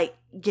are like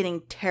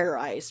getting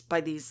terrorized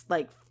by these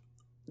like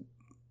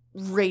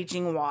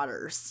raging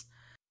waters.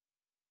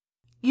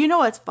 You know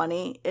what's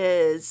funny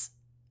is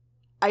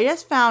I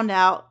just found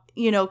out,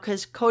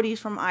 because Cody's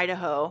from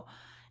Idaho,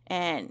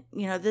 and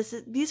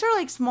these are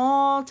like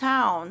small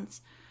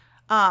towns.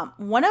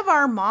 One of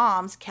our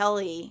moms,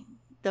 Kelly,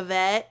 the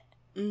vet,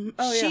 Oh,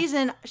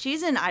 yeah.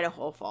 She's in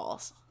Idaho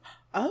Falls.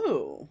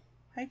 Oh.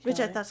 Hi, which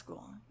I thought's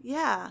cool.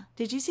 Yeah.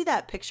 Did you see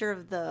that picture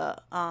of the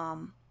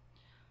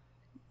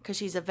because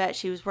she's a vet,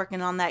 she was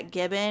working on that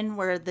gibbon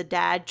where the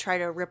dad tried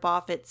to rip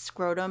off its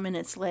scrotum and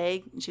its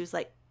leg, and she was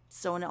like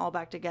sewing it all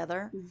back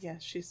together. Yeah,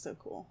 she's so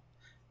cool.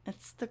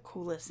 It's the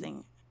coolest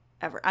thing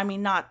ever. I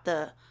mean, not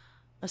the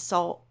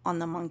assault on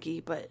the monkey,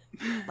 but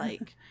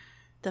like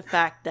the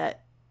fact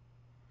that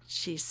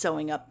she's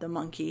sewing up the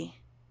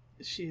monkey.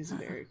 She's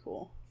very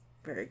cool.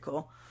 Very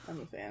cool. I'm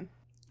a fan.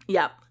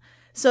 Yep.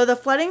 So the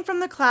flooding from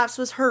the collapse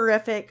was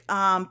horrific.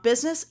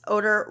 Business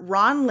owner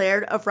Ron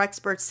Laird of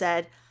Rexburg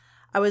said,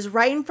 I was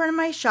right in front of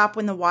my shop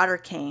when the water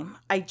came.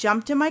 I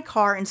jumped in my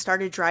car and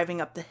started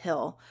driving up the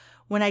hill.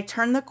 When I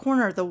turned the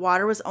corner, the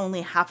water was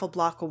only half a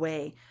block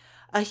away.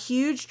 A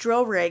huge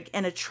drill rig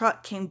and a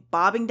truck came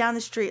bobbing down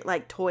the street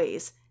like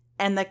toys.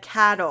 And the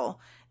cattle,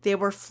 they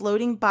were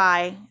floating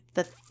by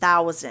the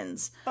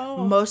thousands.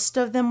 Oh. Most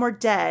of them were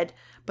dead,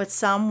 but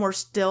some were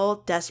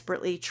still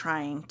desperately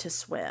trying to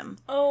swim.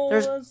 Oh,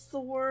 that's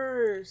the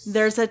worst.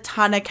 There's a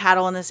ton of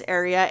cattle in this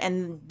area,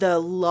 and the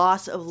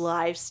loss of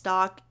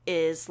livestock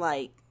is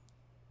like,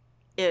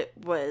 it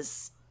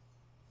was,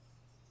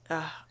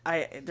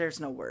 there's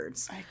no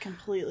words. I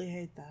completely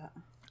hate that.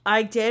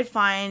 I did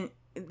find,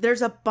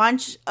 there's a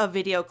bunch of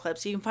video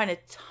clips. You can find a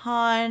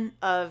ton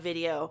of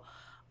video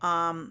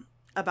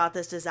about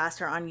this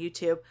disaster on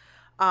YouTube.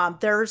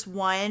 There's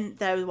one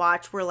that I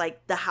watched where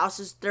like the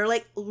houses, they're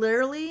like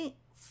literally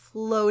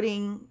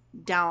floating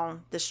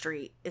down the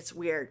street. It's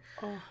weird.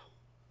 Oh.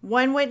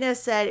 One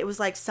witness said it was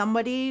like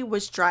somebody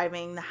was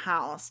driving the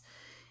house.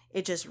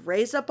 It just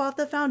raised up off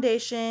the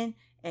foundation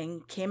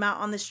and came out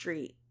on the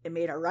street. It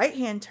made a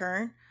right-hand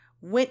turn,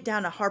 went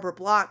down a Harbor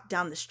Block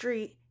down the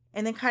street,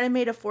 and then kind of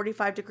made a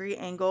 45-degree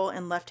angle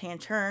and left-hand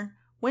turn,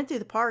 went through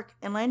the park,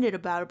 and landed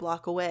about a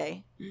block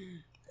away.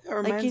 That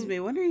reminds me,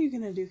 when are you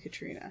going to do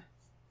Katrina?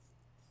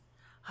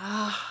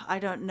 I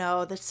don't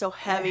know. That's so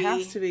heavy. It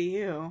has to be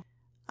you.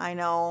 I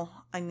know.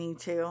 I need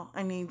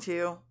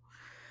to.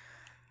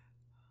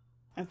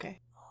 Okay.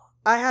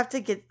 I have to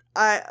get...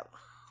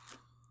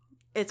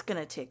 It's going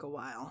to take a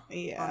while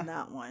on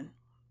that one.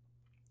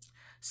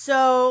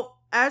 So,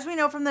 as we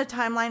know from the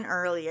timeline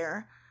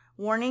earlier,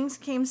 warnings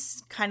came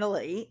kind of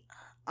late.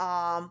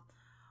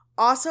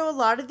 Also, a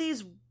lot of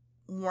these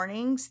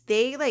warnings,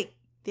 they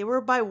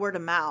were by word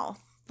of mouth.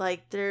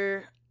 Like,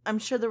 I'm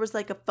sure there was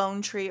like a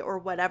phone tree or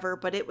whatever,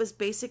 but it was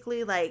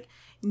basically like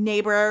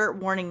neighbor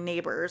warning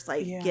neighbors,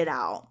 like, get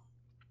out.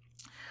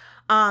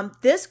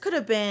 This could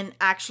have been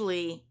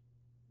actually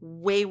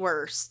way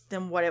worse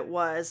than what it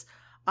was.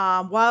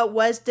 While it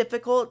was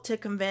difficult to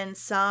convince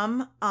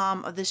some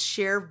of the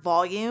sheer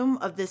volume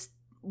of this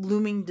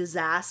looming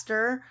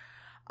disaster,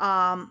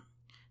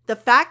 the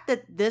fact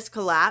that this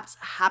collapse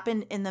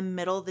happened in the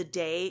middle of the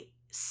day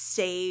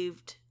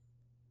saved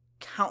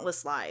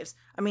countless lives.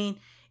 I mean,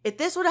 if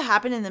this would have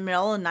happened in the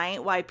middle of the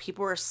night while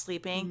people were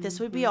sleeping, this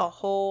would be a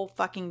whole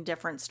fucking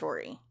different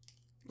story.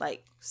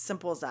 Like,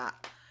 simple as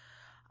that.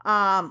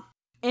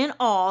 In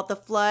all, the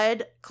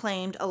flood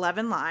claimed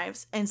 11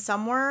 lives, and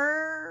some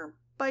were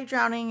by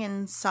drowning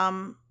and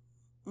some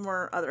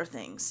were other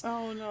things.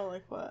 Oh, no,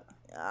 like what?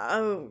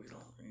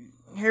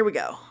 Here we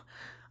go.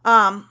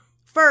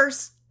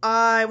 First,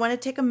 I want to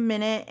take a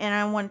minute and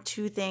I want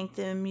to thank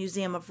the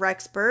Museum of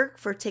Rexburg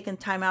for taking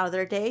time out of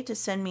their day to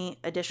send me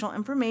additional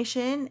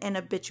information and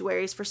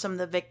obituaries for some of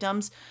the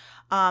victims.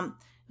 It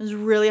was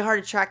really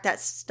hard to track that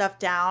stuff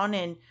down,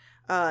 and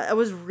it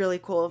was really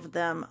cool of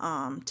them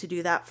to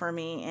do that for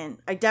me. And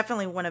I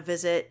definitely want to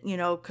visit,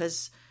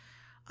 because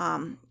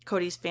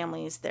Cody's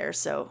family is there.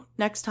 So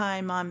next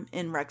time I'm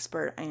in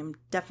Rexburg, I am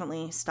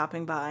definitely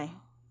stopping by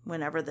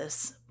whenever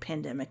this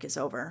pandemic is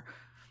over.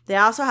 They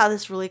also have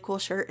this really cool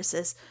shirt. It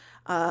says,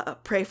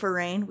 pray for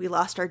rain. We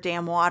lost our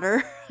damn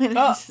water. And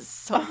it's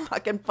just so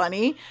fucking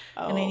funny.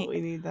 Oh, we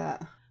need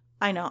that.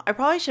 I know. I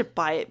probably should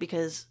buy it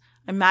because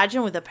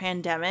imagine with a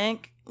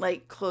pandemic,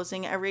 like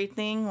closing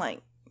everything,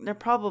 like they're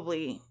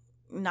probably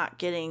not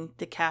getting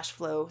the cash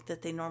flow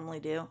that they normally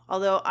do.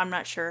 Although I'm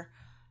not sure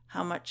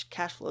how much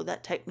cash flow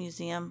that type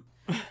museum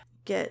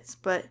gets.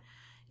 But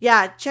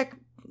yeah, check,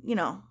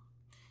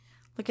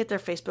 look at their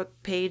Facebook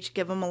page.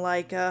 Give them a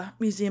like,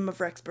 Museum of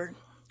Rexburg.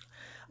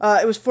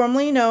 It was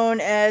formerly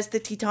known as the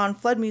Teton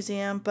Flood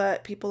Museum,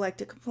 but people like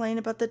to complain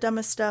about the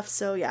dumbest stuff.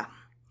 So yeah,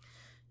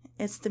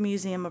 it's the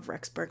Museum of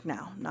Rexburg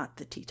now, not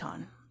the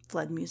Teton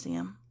Flood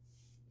Museum,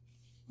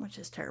 which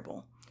is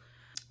terrible.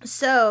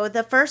 So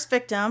the first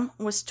victim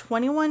was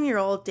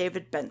 21-year-old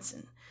David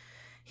Benson.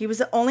 He was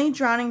the only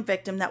drowning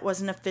victim that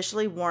wasn't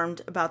officially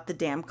warned about the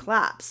dam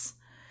collapse.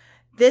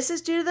 This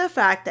is due to the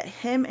fact that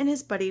him and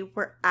his buddy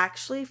were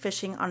actually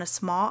fishing on a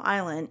small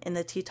island in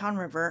the Teton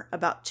River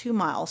about 2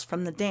 miles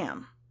from the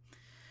dam.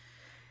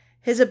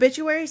 His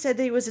obituary said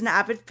that he was an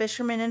avid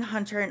fisherman and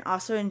hunter and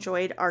also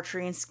enjoyed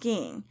archery and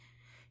skiing.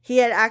 He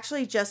had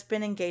actually just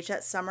been engaged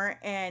that summer,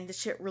 and this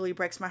shit really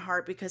breaks my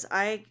heart because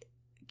I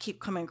keep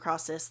coming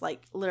across this,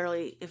 like,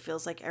 literally, it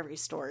feels like every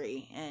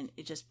story, and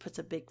it just puts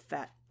a big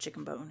fat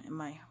chicken bone in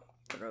my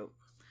throat.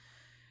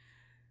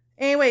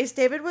 Anyways,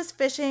 David was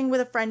fishing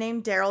with a friend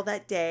named Daryl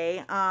that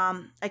day.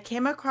 I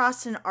came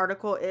across an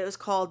article. It was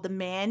called "The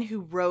Man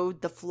Who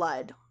Rode the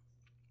Flood."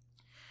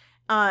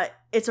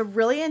 It's a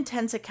really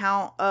intense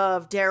account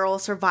of Daryl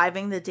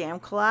surviving the dam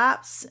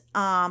collapse.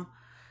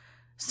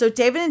 So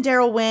David and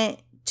Daryl went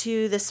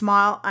to the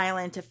small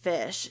island to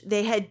fish.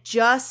 They had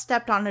just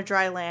stepped onto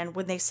dry land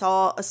when they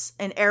saw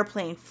an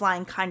airplane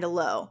flying kind of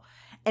low.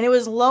 And it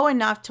was low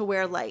enough to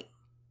where, like,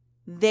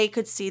 they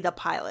could see the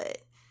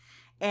pilot.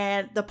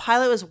 And the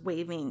pilot was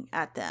waving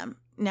at them.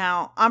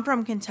 Now, I'm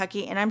from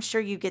Kentucky, and I'm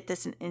sure you get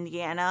this in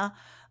Indiana.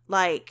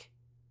 Like,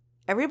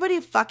 everybody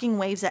fucking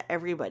waves at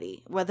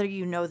everybody, whether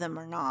you know them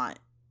or not.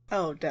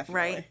 Oh,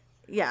 definitely. Right?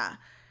 Yeah.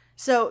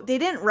 So they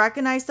didn't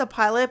recognize the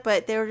pilot,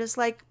 but they were just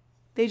like,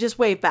 they just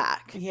waved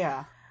back.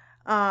 Yeah.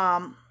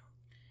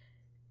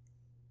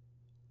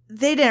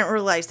 They didn't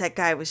realize that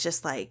guy was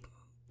just like,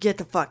 get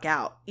the fuck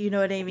out. You know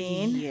what I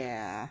mean?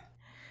 Yeah.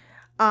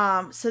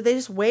 So they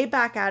just waved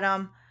back at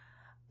him.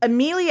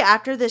 Immediately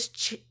after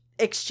this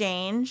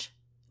exchange,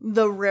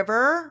 the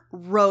river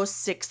rose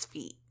 6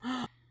 feet.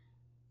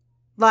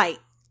 Like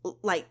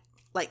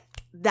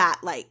that.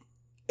 Like,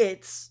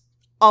 it's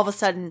all of a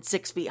sudden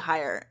 6 feet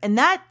higher. And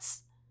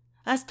that's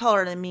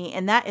taller than me.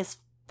 And that is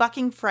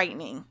fucking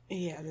frightening.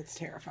 Yeah, that's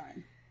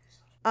terrifying.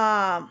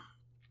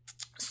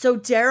 So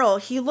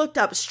Daryl, he looked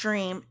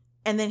upstream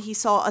and then he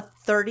saw a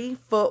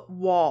 30-foot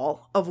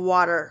wall of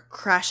water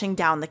crashing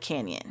down the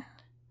canyon.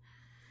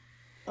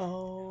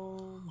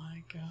 Oh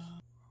my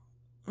God.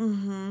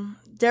 Mm-hmm.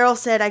 Daryl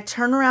said, I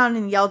turned around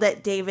and yelled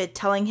at David,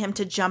 telling him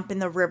to jump in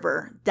the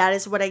river. That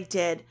is what I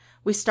did.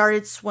 We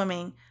started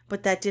swimming,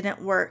 but that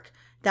didn't work.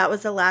 That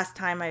was the last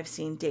time I've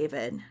seen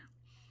David.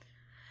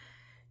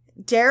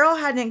 Daryl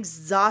had an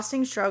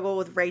exhausting struggle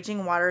with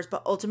raging waters,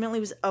 but ultimately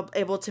was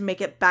able to make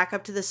it back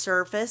up to the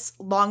surface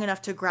long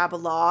enough to grab a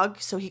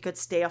log so he could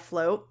stay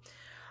afloat.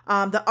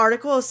 The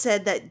article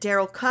said that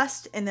Daryl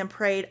cussed and then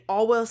prayed,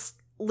 all whilst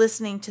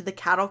listening to the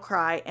cattle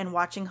cry and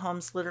watching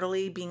homes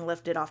literally being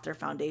lifted off their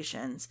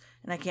foundations.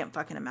 And I can't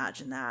fucking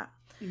imagine that.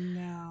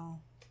 No.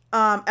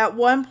 At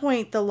one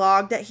point, the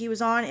log that he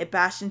was on, it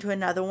bashed into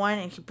another one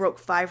and he broke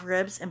 5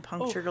 ribs and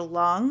punctured a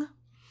lung.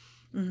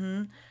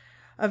 Mm-hmm.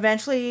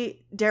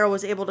 Eventually, Daryl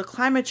was able to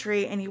climb a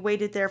tree and he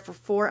waited there for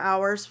 4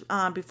 hours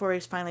before he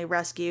was finally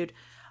rescued.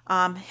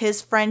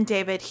 His friend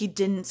David, he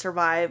didn't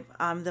survive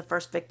the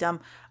first victim,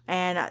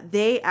 and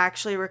they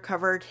actually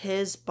recovered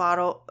his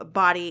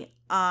body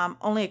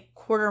only a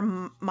quarter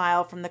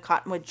mile from the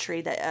cottonwood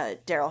tree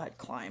that Daryl had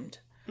climbed.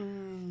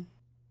 Mm.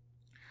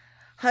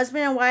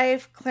 Husband and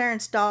wife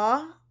Clarence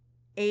Daw,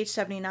 age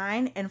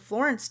 79, and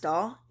Florence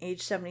Daw,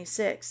 age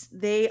 76.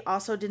 They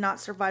also did not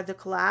survive the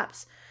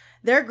collapse.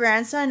 Their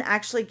grandson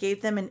actually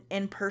gave them an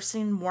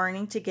in-person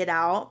warning to get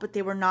out, but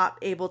they were not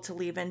able to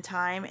leave in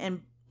time,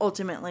 and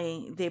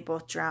ultimately they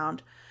both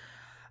drowned.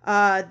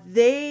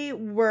 They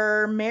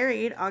were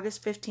married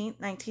August 15th,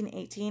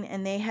 1918,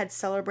 and they had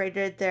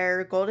celebrated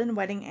their golden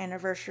wedding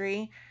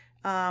anniversary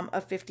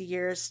of 50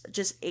 years,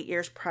 just 8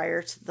 years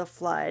prior to the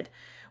flood,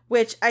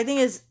 which I think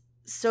is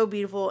so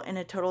beautiful and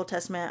a total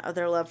testament of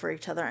their love for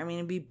each other. I mean,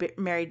 to be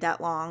married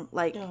that long,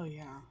 like, oh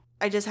yeah.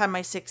 I just had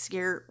my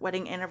 6-year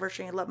wedding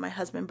anniversary. I love my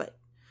husband, but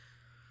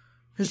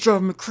he's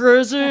driving me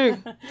crazy.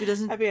 If he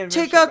doesn't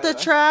take out the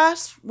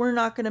trash, we're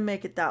not going to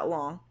make it that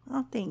long.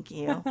 Oh, thank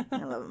you.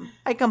 I love him.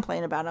 I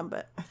complain about him,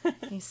 but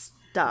he's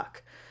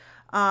stuck.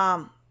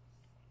 I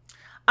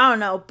don't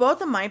know.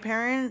 Both of my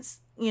parents,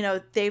 you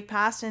know, they've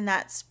passed and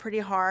that's pretty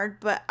hard,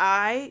 but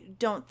I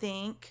don't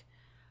think,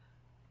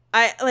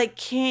 I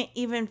can't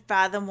even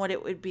fathom what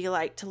it would be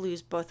like to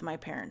lose both of my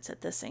parents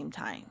at the same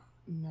time.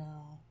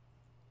 No.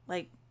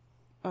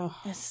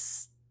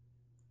 It's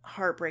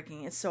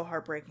heartbreaking. It's so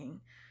heartbreaking.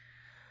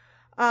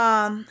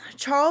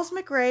 Charles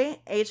McRae,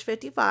 age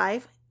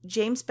 55,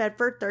 James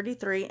Bedford,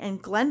 33,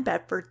 and Glenn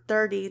Bedford,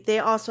 30, they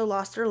also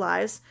lost their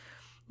lives.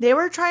 They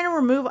were trying to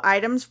remove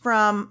items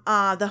from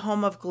the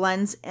home of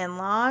Glenn's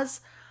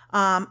in-laws.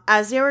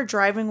 As they were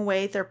driving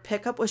away, their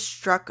pickup was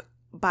struck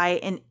by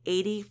an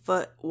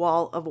 80-foot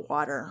wall of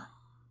water.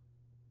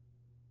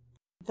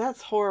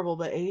 That's horrible,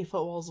 but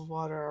 80-foot walls of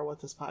water are what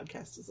this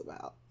podcast is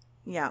about.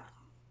 Yeah.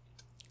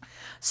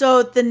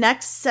 So the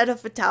next set of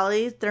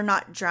fatalities, they're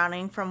not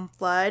drowning from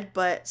flood,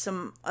 but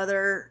some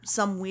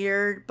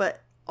weird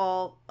but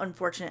all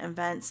unfortunate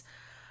events.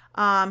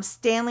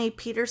 Stanley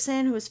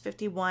Peterson, who was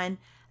 51,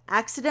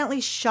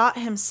 accidentally shot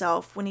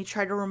himself when he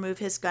tried to remove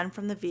his gun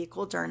from the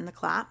vehicle during the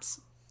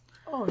collapse.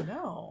 Oh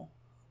no.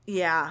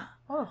 Yeah.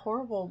 What a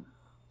horrible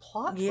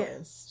plot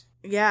twist.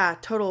 Yeah,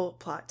 total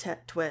plot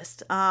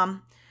twist.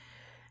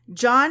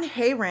 John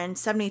Hayren,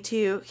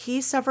 72, he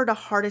suffered a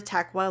heart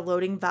attack while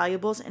loading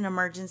valuables and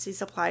emergency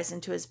supplies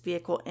into his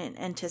vehicle in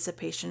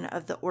anticipation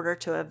of the order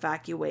to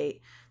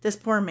evacuate. This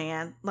poor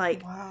man,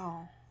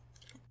 wow.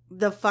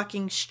 The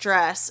fucking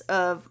stress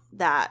of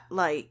that,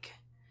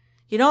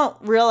 you don't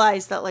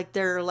realize that,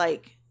 they're,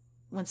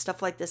 when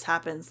stuff like this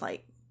happens,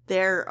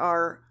 there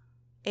are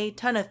a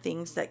ton of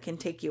things that can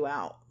take you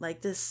out.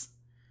 This,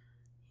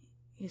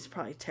 he's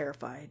probably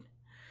terrified.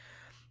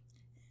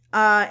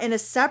 In a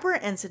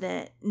separate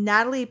incident,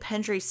 Natalie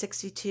Pendry,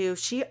 62,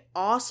 she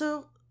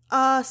also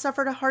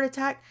suffered a heart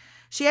attack.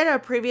 She had a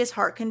previous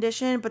heart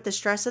condition, but the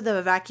stress of the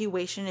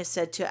evacuation is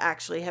said to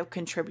actually have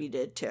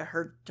contributed to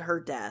her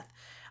death.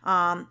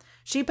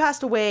 She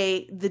passed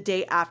away the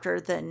day after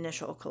the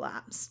initial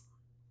collapse.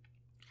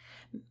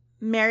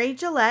 Mary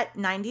Gillette,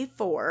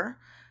 94,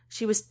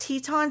 she was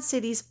Teton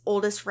City's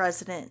oldest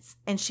resident,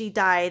 and she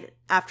died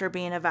after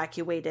being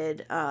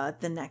evacuated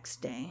the next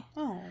day.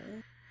 Oh.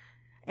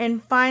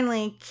 And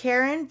finally,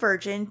 Karen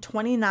Virgin,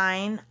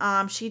 29,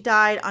 she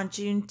died on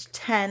June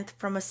 10th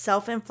from a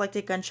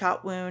self-inflicted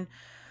gunshot wound.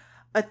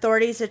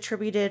 Authorities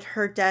attributed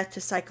her death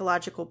to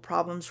psychological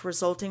problems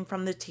resulting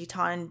from the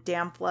Teton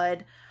dam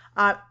flood.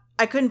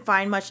 I couldn't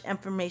find much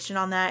information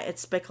on that.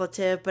 It's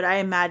speculative, but I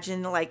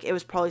imagine like it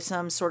was probably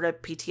some sort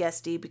of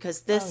PTSD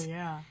because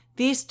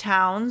these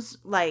towns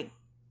like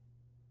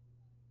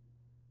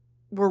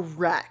were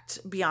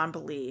wrecked beyond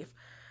belief.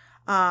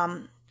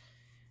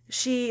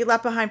 She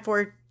left behind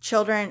 4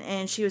 children,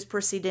 and she was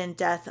preceded in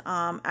death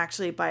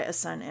actually by a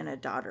son and a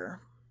daughter.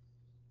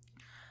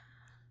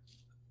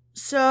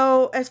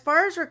 So as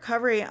far as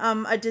recovery,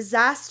 a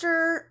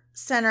disaster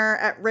center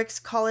at Ricks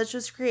College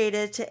was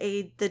created to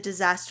aid the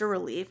disaster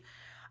relief.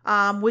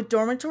 With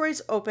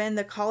dormitories open,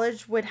 the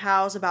college would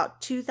house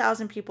about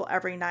 2,000 people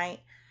every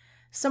night.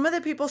 Some of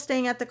the people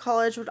staying at the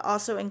college would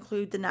also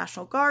include the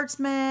National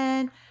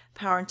Guardsmen,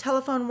 power and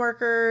telephone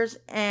workers,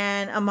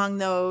 and among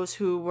those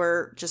who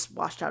were just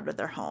washed out of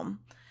their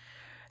home.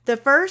 The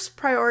first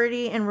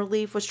priority in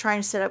relief was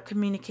trying to set up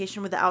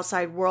communication with the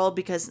outside world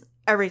because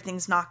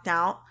everything's knocked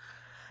out.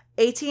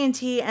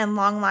 AT&T and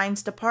Long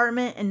Lines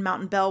Department in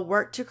Mountain Bell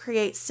worked to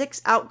create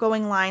 6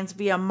 outgoing lines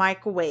via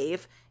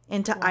microwave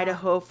into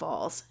Idaho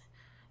Falls.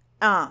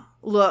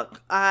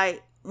 Look,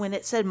 when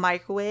it said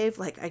microwave,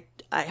 like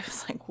I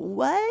was like,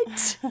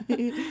 what?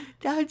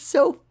 That's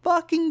so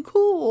fucking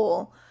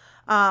cool.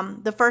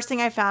 The first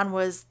thing I found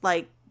was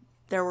like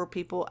there were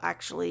people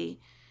actually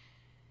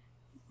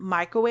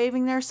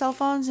microwaving their cell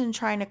phones and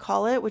trying to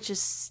call it, which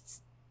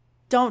is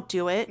don't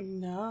do it.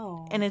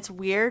 No. And it's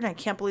weird. I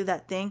can't believe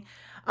that thing.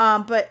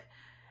 But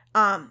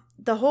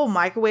the whole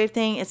microwave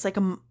thing, it's like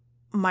a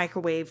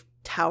microwave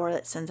tower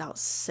that sends out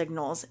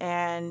signals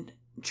and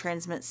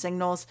transmits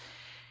signals.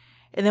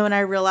 And then when I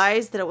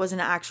realized that it was an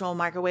actual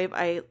microwave,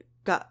 I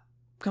got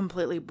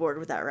completely bored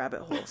with that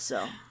rabbit hole.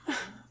 So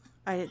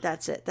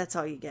that's it. That's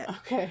all you get.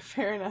 Okay,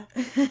 fair enough.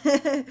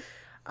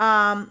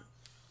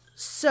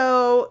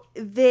 So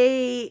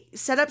they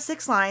set up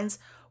 6 lines.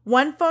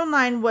 1 phone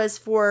line was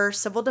for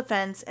civil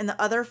defense, and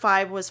the other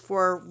 5 was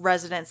for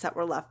residents that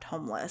were left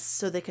homeless.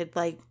 So they could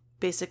like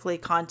basically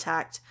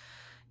contact,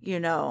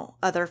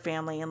 other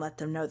family and let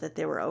them know that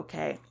they were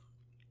okay.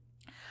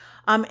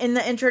 In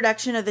the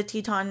introduction of the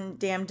Teton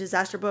Dam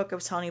disaster book I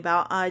was telling you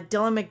about,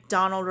 Dylan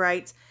McDonald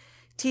writes,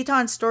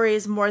 Teton's story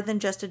is more than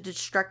just a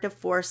destructive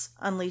force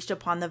unleashed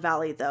upon the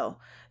valley, though.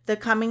 The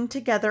coming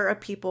together of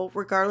people,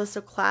 regardless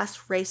of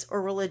class, race,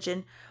 or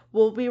religion,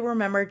 will be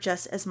remembered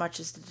just as much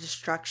as the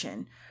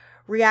destruction.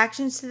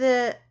 Reactions to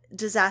the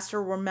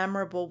disaster were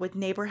memorable, with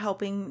neighbor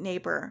helping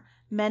neighbor,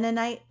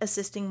 Mennonite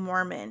assisting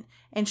Mormon,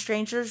 and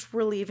strangers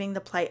relieving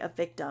the plight of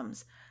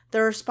victims.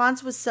 The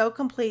response was so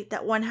complete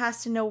that one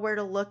has to know where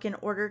to look in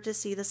order to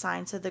see the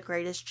signs of the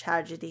greatest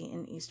tragedy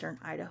in eastern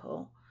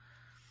Idaho.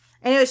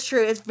 And it was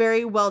true. It's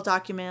very well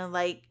documented.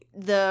 Like,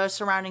 the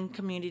surrounding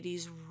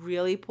communities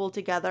really pulled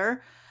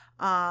together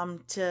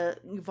to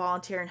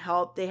volunteer and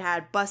help. They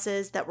had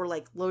buses that were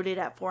like loaded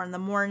at 4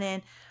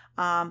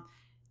 a.m.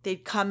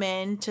 They'd come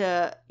in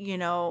to,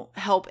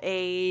 help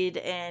aid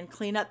and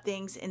clean up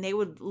things. And they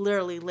would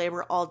literally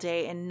labor all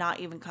day and not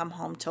even come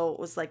home till it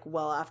was like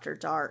well after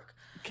dark.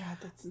 God,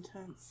 that's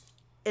intense.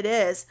 It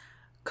is.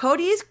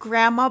 Cody's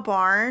grandma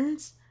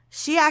Barnes,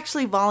 she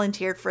actually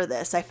volunteered for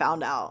this, I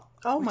found out.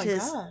 Oh my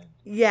God.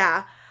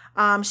 Yeah.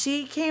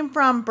 She came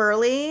from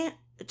Burley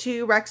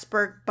to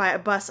Rexburg by a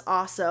bus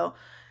also.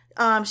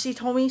 She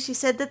told me, she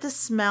said that the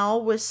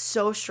smell was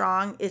so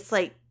strong, it's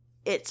like,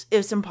 it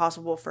was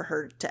impossible for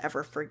her to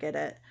ever forget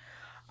it.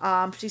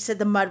 She said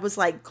the mud was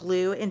like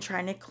glue, and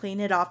trying to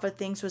clean it off of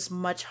things was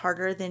much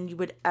harder than you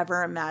would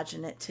ever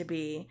imagine it to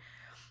be.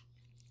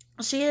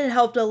 She had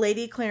helped a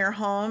lady clean her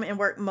home and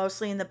worked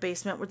mostly in the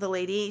basement with the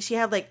lady. She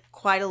had like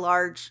quite a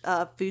large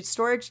food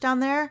storage down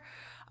there,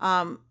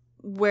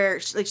 where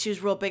she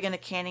was real big into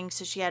canning.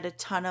 So she had a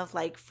ton of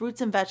like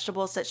fruits and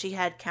vegetables that she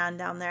had canned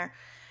down there,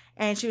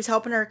 and she was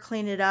helping her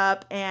clean it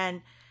up.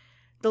 And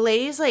the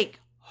lady's like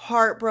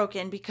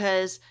heartbroken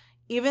because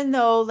even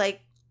though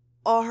like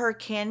all her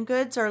canned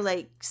goods are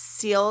like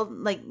sealed,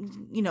 like,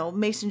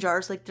 mason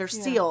jars, like they're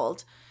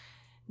sealed,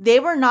 they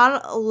were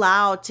not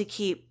allowed to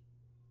keep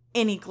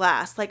any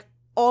glass. Like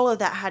all of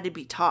that had to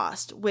be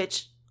tossed,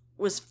 which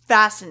was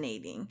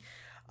fascinating.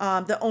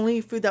 The only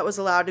food that was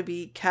allowed to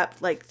be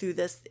kept like through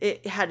this,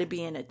 it had to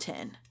be in a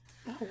tin.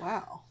 Oh,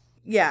 wow.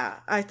 Yeah,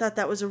 I thought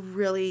that was a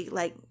really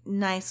like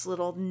nice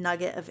little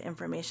nugget of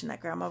information that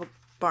Grandma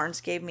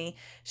Barnes gave me.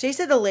 She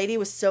said the lady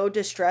was so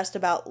distressed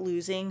about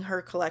losing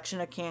her collection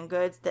of canned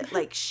goods that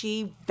like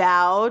she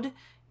vowed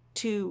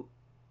to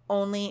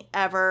only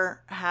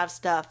ever have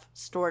stuff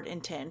stored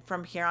in tin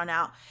from here on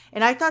out.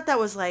 And I thought that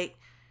was like,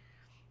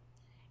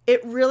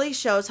 it really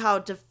shows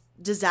how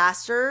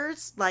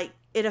disasters, like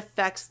it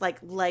affects like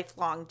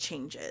lifelong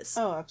changes.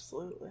 Oh,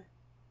 absolutely.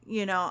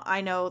 You know,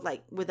 I know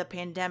like with a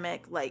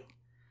pandemic, like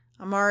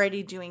I'm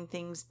already doing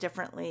things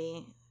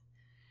differently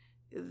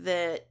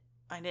that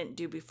I didn't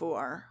do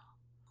before.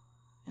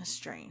 It's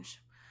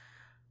strange.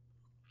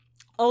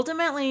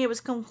 Ultimately, it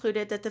was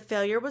concluded that the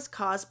failure was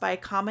caused by a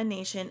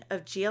combination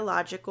of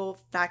geological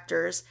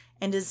factors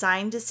and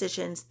design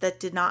decisions that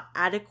did not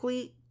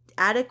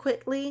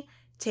adequately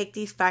take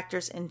these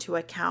factors into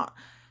account.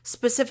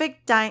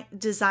 Specific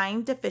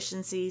design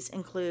deficiencies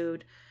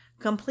include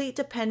complete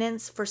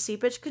dependence for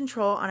seepage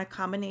control on a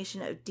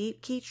combination of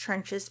deep key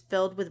trenches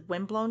filled with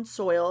windblown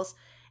soils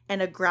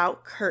and a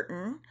grout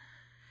curtain,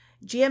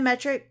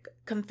 geometric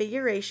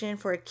configuration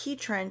for a key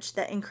trench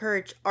that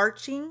encouraged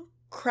arching,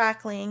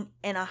 crackling,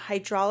 and a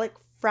hydraulic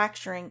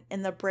fracturing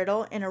in the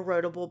brittle and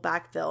erodible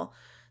backfill.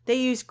 They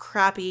use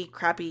crappy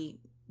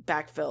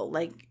backfill.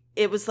 Like,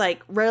 it was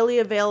like readily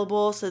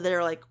available, so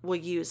they're like, we'll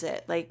use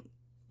it. Like,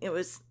 it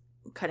was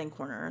cutting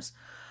corners.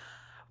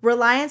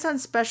 Reliance on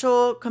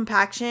special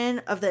compaction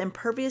of the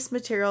impervious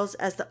materials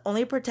as the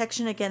only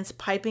protection against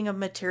piping of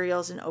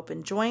materials in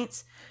open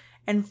joints.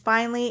 And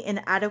finally,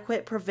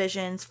 inadequate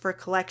provisions for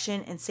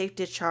collection and safe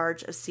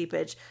discharge of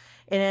seepage.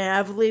 It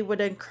inevitably would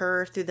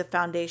occur through the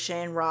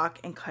foundation, rock,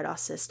 and cutoff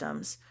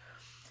systems.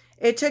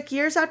 It took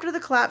years after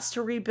the collapse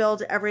to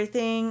rebuild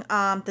everything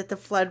that the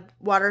flood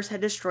waters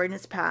had destroyed in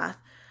its path.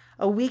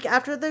 A week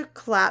after the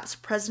collapse,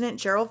 President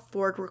Gerald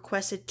Ford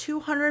requested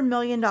 $200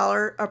 million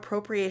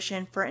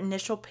appropriation for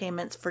initial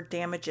payments for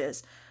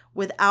damages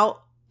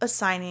without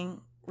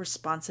assigning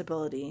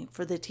responsibility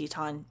for the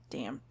Teton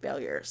Dam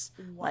failures.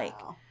 Wow. Like,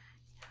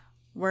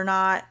 we're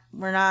not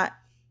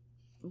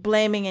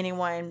blaming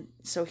anyone,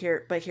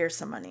 but here's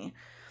some money.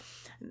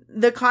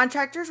 The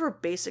contractors were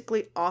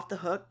basically off the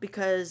hook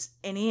because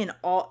any and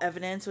all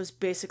evidence was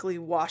basically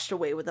washed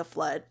away with a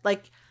flood.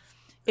 Like,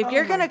 if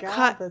you're gonna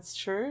cut, that's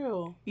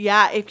true.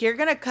 Yeah, if you're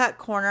gonna cut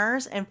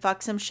corners and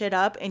fuck some shit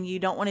up and you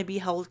don't want to be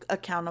held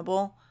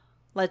accountable,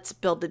 let's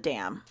build a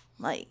dam.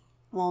 Like,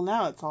 well,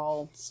 now it's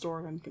all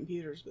stored on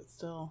computers, but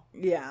still.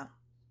 Yeah.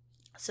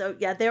 So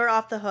yeah, they were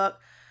off the hook.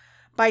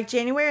 By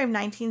January of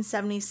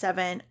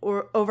 1977,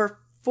 over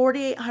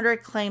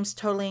 4,800 claims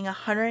totaling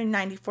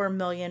 $194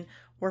 million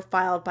were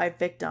filed by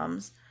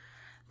victims.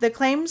 The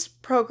claims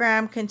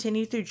program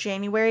continued through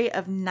January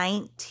of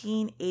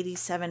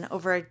 1987,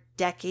 over a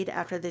decade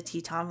after the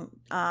Teton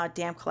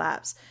Dam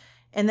collapse.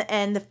 In the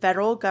end, the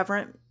federal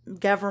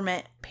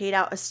government paid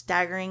out a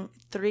staggering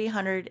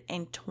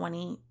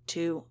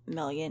 $322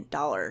 million.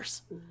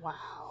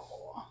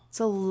 Wow. It's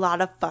a lot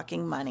of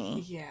fucking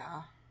money.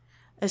 Yeah.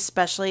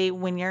 Especially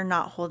when you're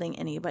not holding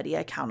anybody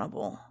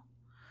accountable.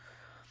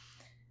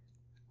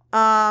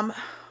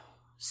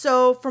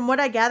 So from what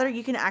I gather,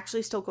 you can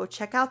actually still go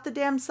check out the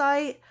dam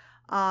site.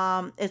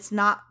 It's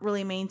not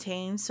really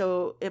maintained,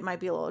 so it might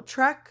be a little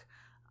trek.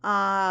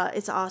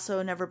 It's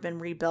also never been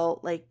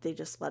rebuilt. Like, they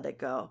just let it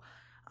go.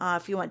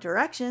 If you want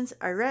directions,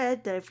 I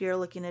read that if you're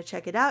looking to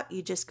check it out,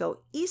 you just go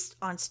east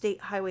on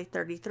State Highway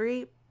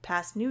 33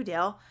 past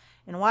Newdale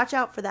and watch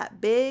out for that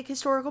big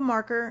historical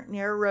marker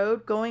near a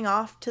road going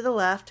off to the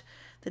left.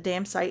 The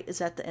dam site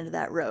is at the end of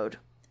that road.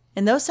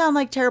 And those sound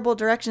like terrible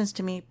directions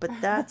to me, but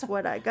that's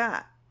what I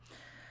got.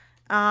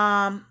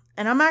 And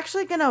I'm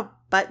actually going to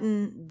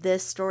button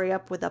this story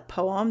up with a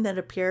poem that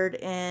appeared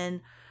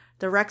in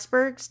the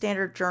Rexburg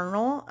Standard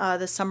Journal,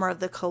 the summer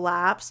of the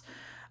collapse.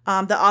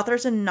 The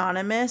author's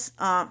anonymous,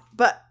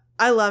 but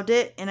I loved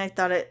it, and I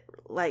thought it,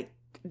 like,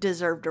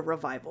 deserved a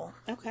revival.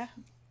 Okay.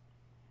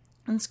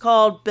 It's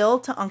called Bill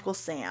to Uncle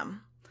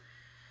Sam.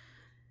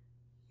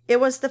 It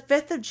was the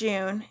 5th of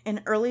June,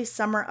 an early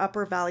summer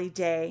Upper Valley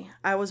day.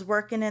 I was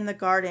working in the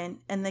garden,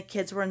 and the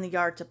kids were in the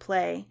yard to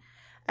play.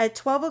 At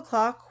 12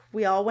 o'clock,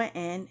 we all went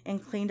in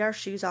and cleaned our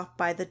shoes off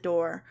by the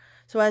door,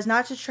 so as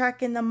not to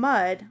track in the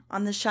mud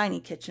on the shiny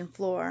kitchen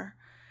floor.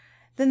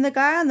 Then the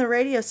guy on the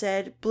radio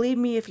said, "Believe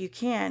me if you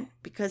can,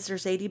 because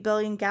there's 80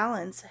 billion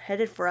gallons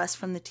headed for us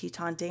from the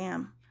Teton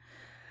Dam."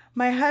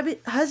 My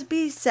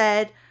husband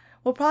said,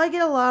 "We'll probably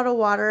get a lot of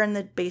water in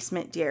the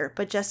basement, dear,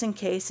 but just in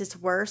case it's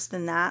worse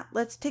than that,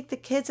 let's take the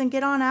kids and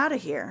get on out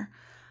of here."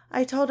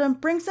 I told him,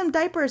 "Bring some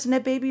diapers and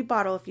a baby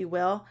bottle, if you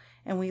will,"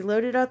 and we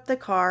loaded up the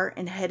car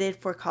and headed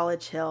for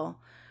College Hill.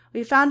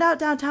 We found out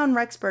downtown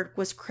Rexburg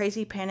was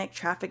crazy panic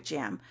traffic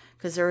jam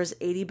because there was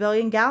 80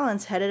 billion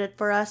gallons headed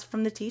for us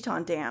from the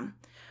Teton Dam.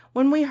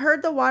 When we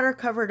heard the water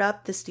covered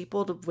up the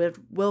steeple of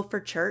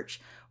Wilford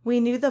Church, we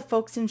knew the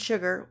folks in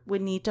Sugar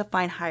would need to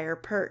find higher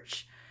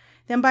perch.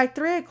 Then by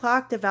 3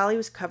 o'clock, the valley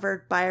was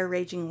covered by a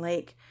raging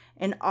lake,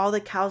 and all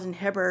the cows in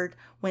Hibbard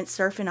went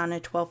surfing on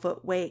a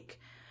 12-foot wake.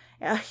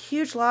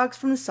 Huge logs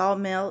from the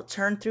sawmill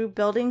turned through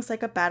buildings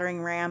like a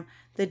battering ram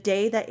the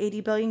day that 80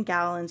 billion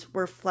gallons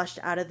were flushed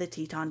out of the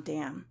Teton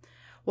Dam.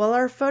 While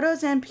our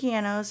photos and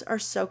pianos are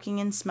soaking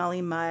in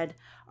smelly mud,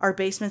 our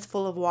basement's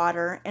full of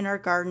water, and our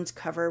garden's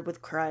covered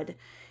with crud.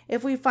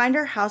 If we find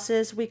our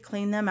houses, we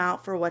clean them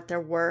out for what they're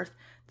worth.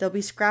 They'll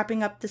be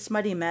scrapping up this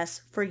muddy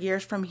mess for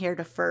years from here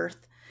to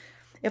Firth.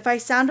 If I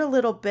sound a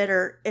little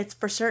bitter, it's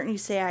for certain you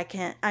say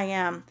I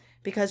am,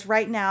 because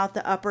right now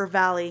the upper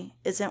valley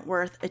isn't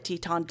worth a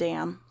Teton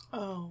dam.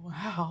 Oh,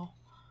 wow.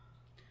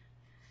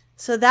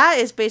 So that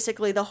is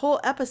basically the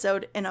whole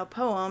episode in a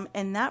poem,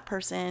 and that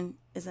person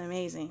is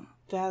amazing.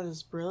 That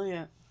is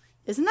brilliant.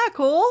 Isn't that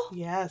cool?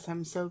 Yes,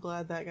 I'm so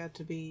glad that got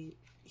to be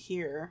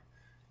here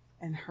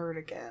and heard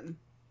again.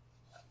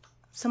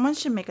 Someone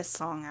should make a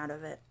song out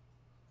of it.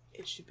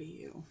 It should be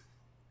you.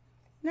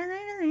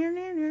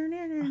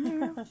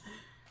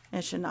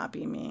 It should not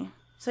be me.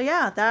 So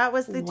yeah, that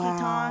was the Wow.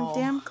 Teton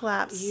Dam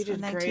collapse You did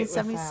in great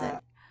 1976. with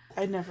that.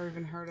 I'd never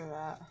even heard of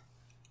that.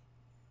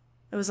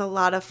 It was a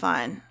lot of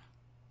fun.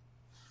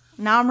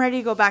 Now I'm ready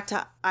to go back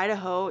to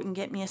Idaho and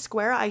get me a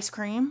square ice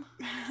cream.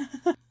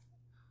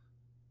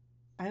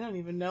 I don't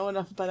even know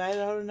enough about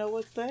Idaho to know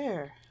what's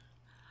there.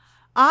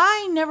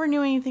 I never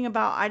knew anything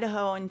about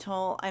Idaho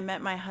until I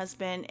met my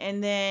husband,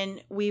 and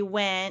then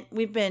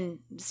we've been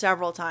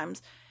several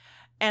times,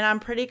 and I'm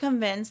pretty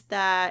convinced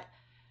that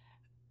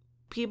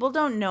people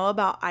don't know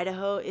about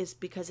Idaho is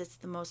because it's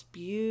the most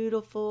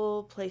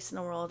beautiful place in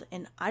the world.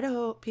 And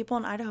people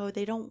in Idaho,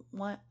 they don't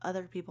want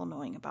other people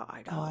knowing about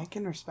Idaho. Oh, I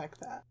can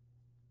respect that.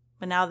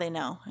 But now they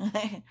know.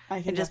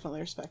 I can just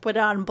definitely respect put it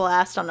on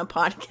blast on a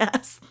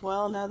podcast.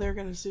 Well, now they're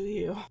going to sue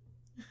you.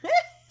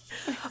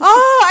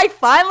 Oh, I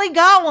finally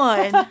got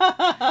one.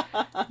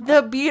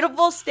 The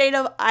beautiful state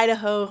of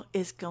Idaho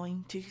is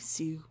going to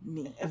sue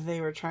me. If they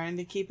were trying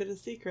to keep it a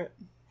secret.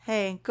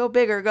 Hey, go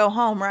big or go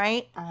home,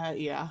 right?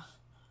 Yeah.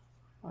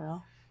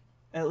 Well,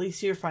 at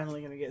least you're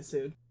finally going to get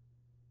sued.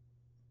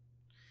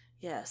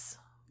 Yes.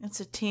 It's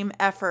a team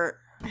effort.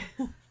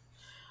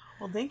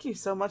 Well, thank you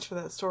so much for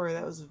that story.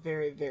 That was a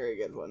very, very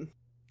good one.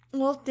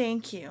 Well,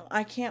 thank you.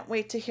 I can't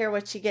wait to hear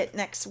what you get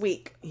next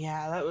week.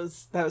 Yeah, that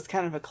was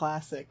kind of a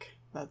classic.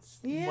 That's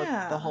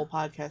what the whole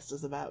podcast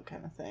is about,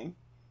 kind of thing.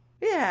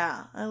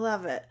 Yeah, I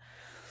love it.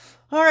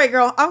 All right,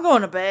 girl, I'm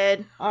going to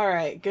bed. All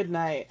right, good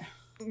night.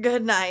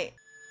 Good night.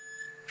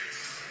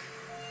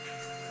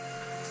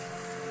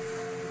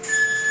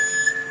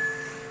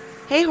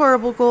 Hey,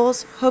 Horrible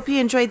Ghouls. Hope you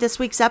enjoyed this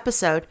week's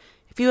episode.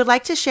 If you would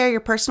like to share your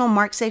personal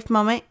MarkSafe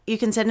moment, you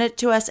can send it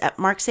to us at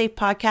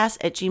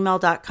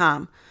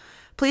marksafepodcast@gmail.com.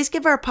 Please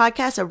give our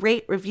podcast a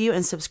rate, review,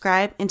 and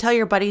subscribe, and tell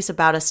your buddies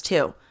about us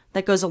too.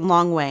 That goes a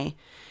long way.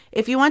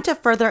 If you want to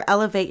further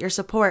elevate your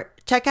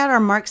support, check out our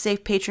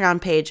MarkSafe Patreon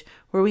page,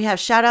 where we have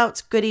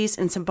shoutouts, goodies,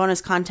 and some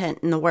bonus content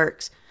in the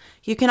works.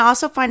 You can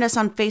also find us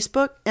on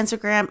Facebook,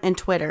 Instagram, and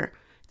Twitter.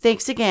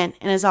 Thanks again,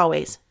 and as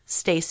always,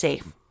 stay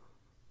safe.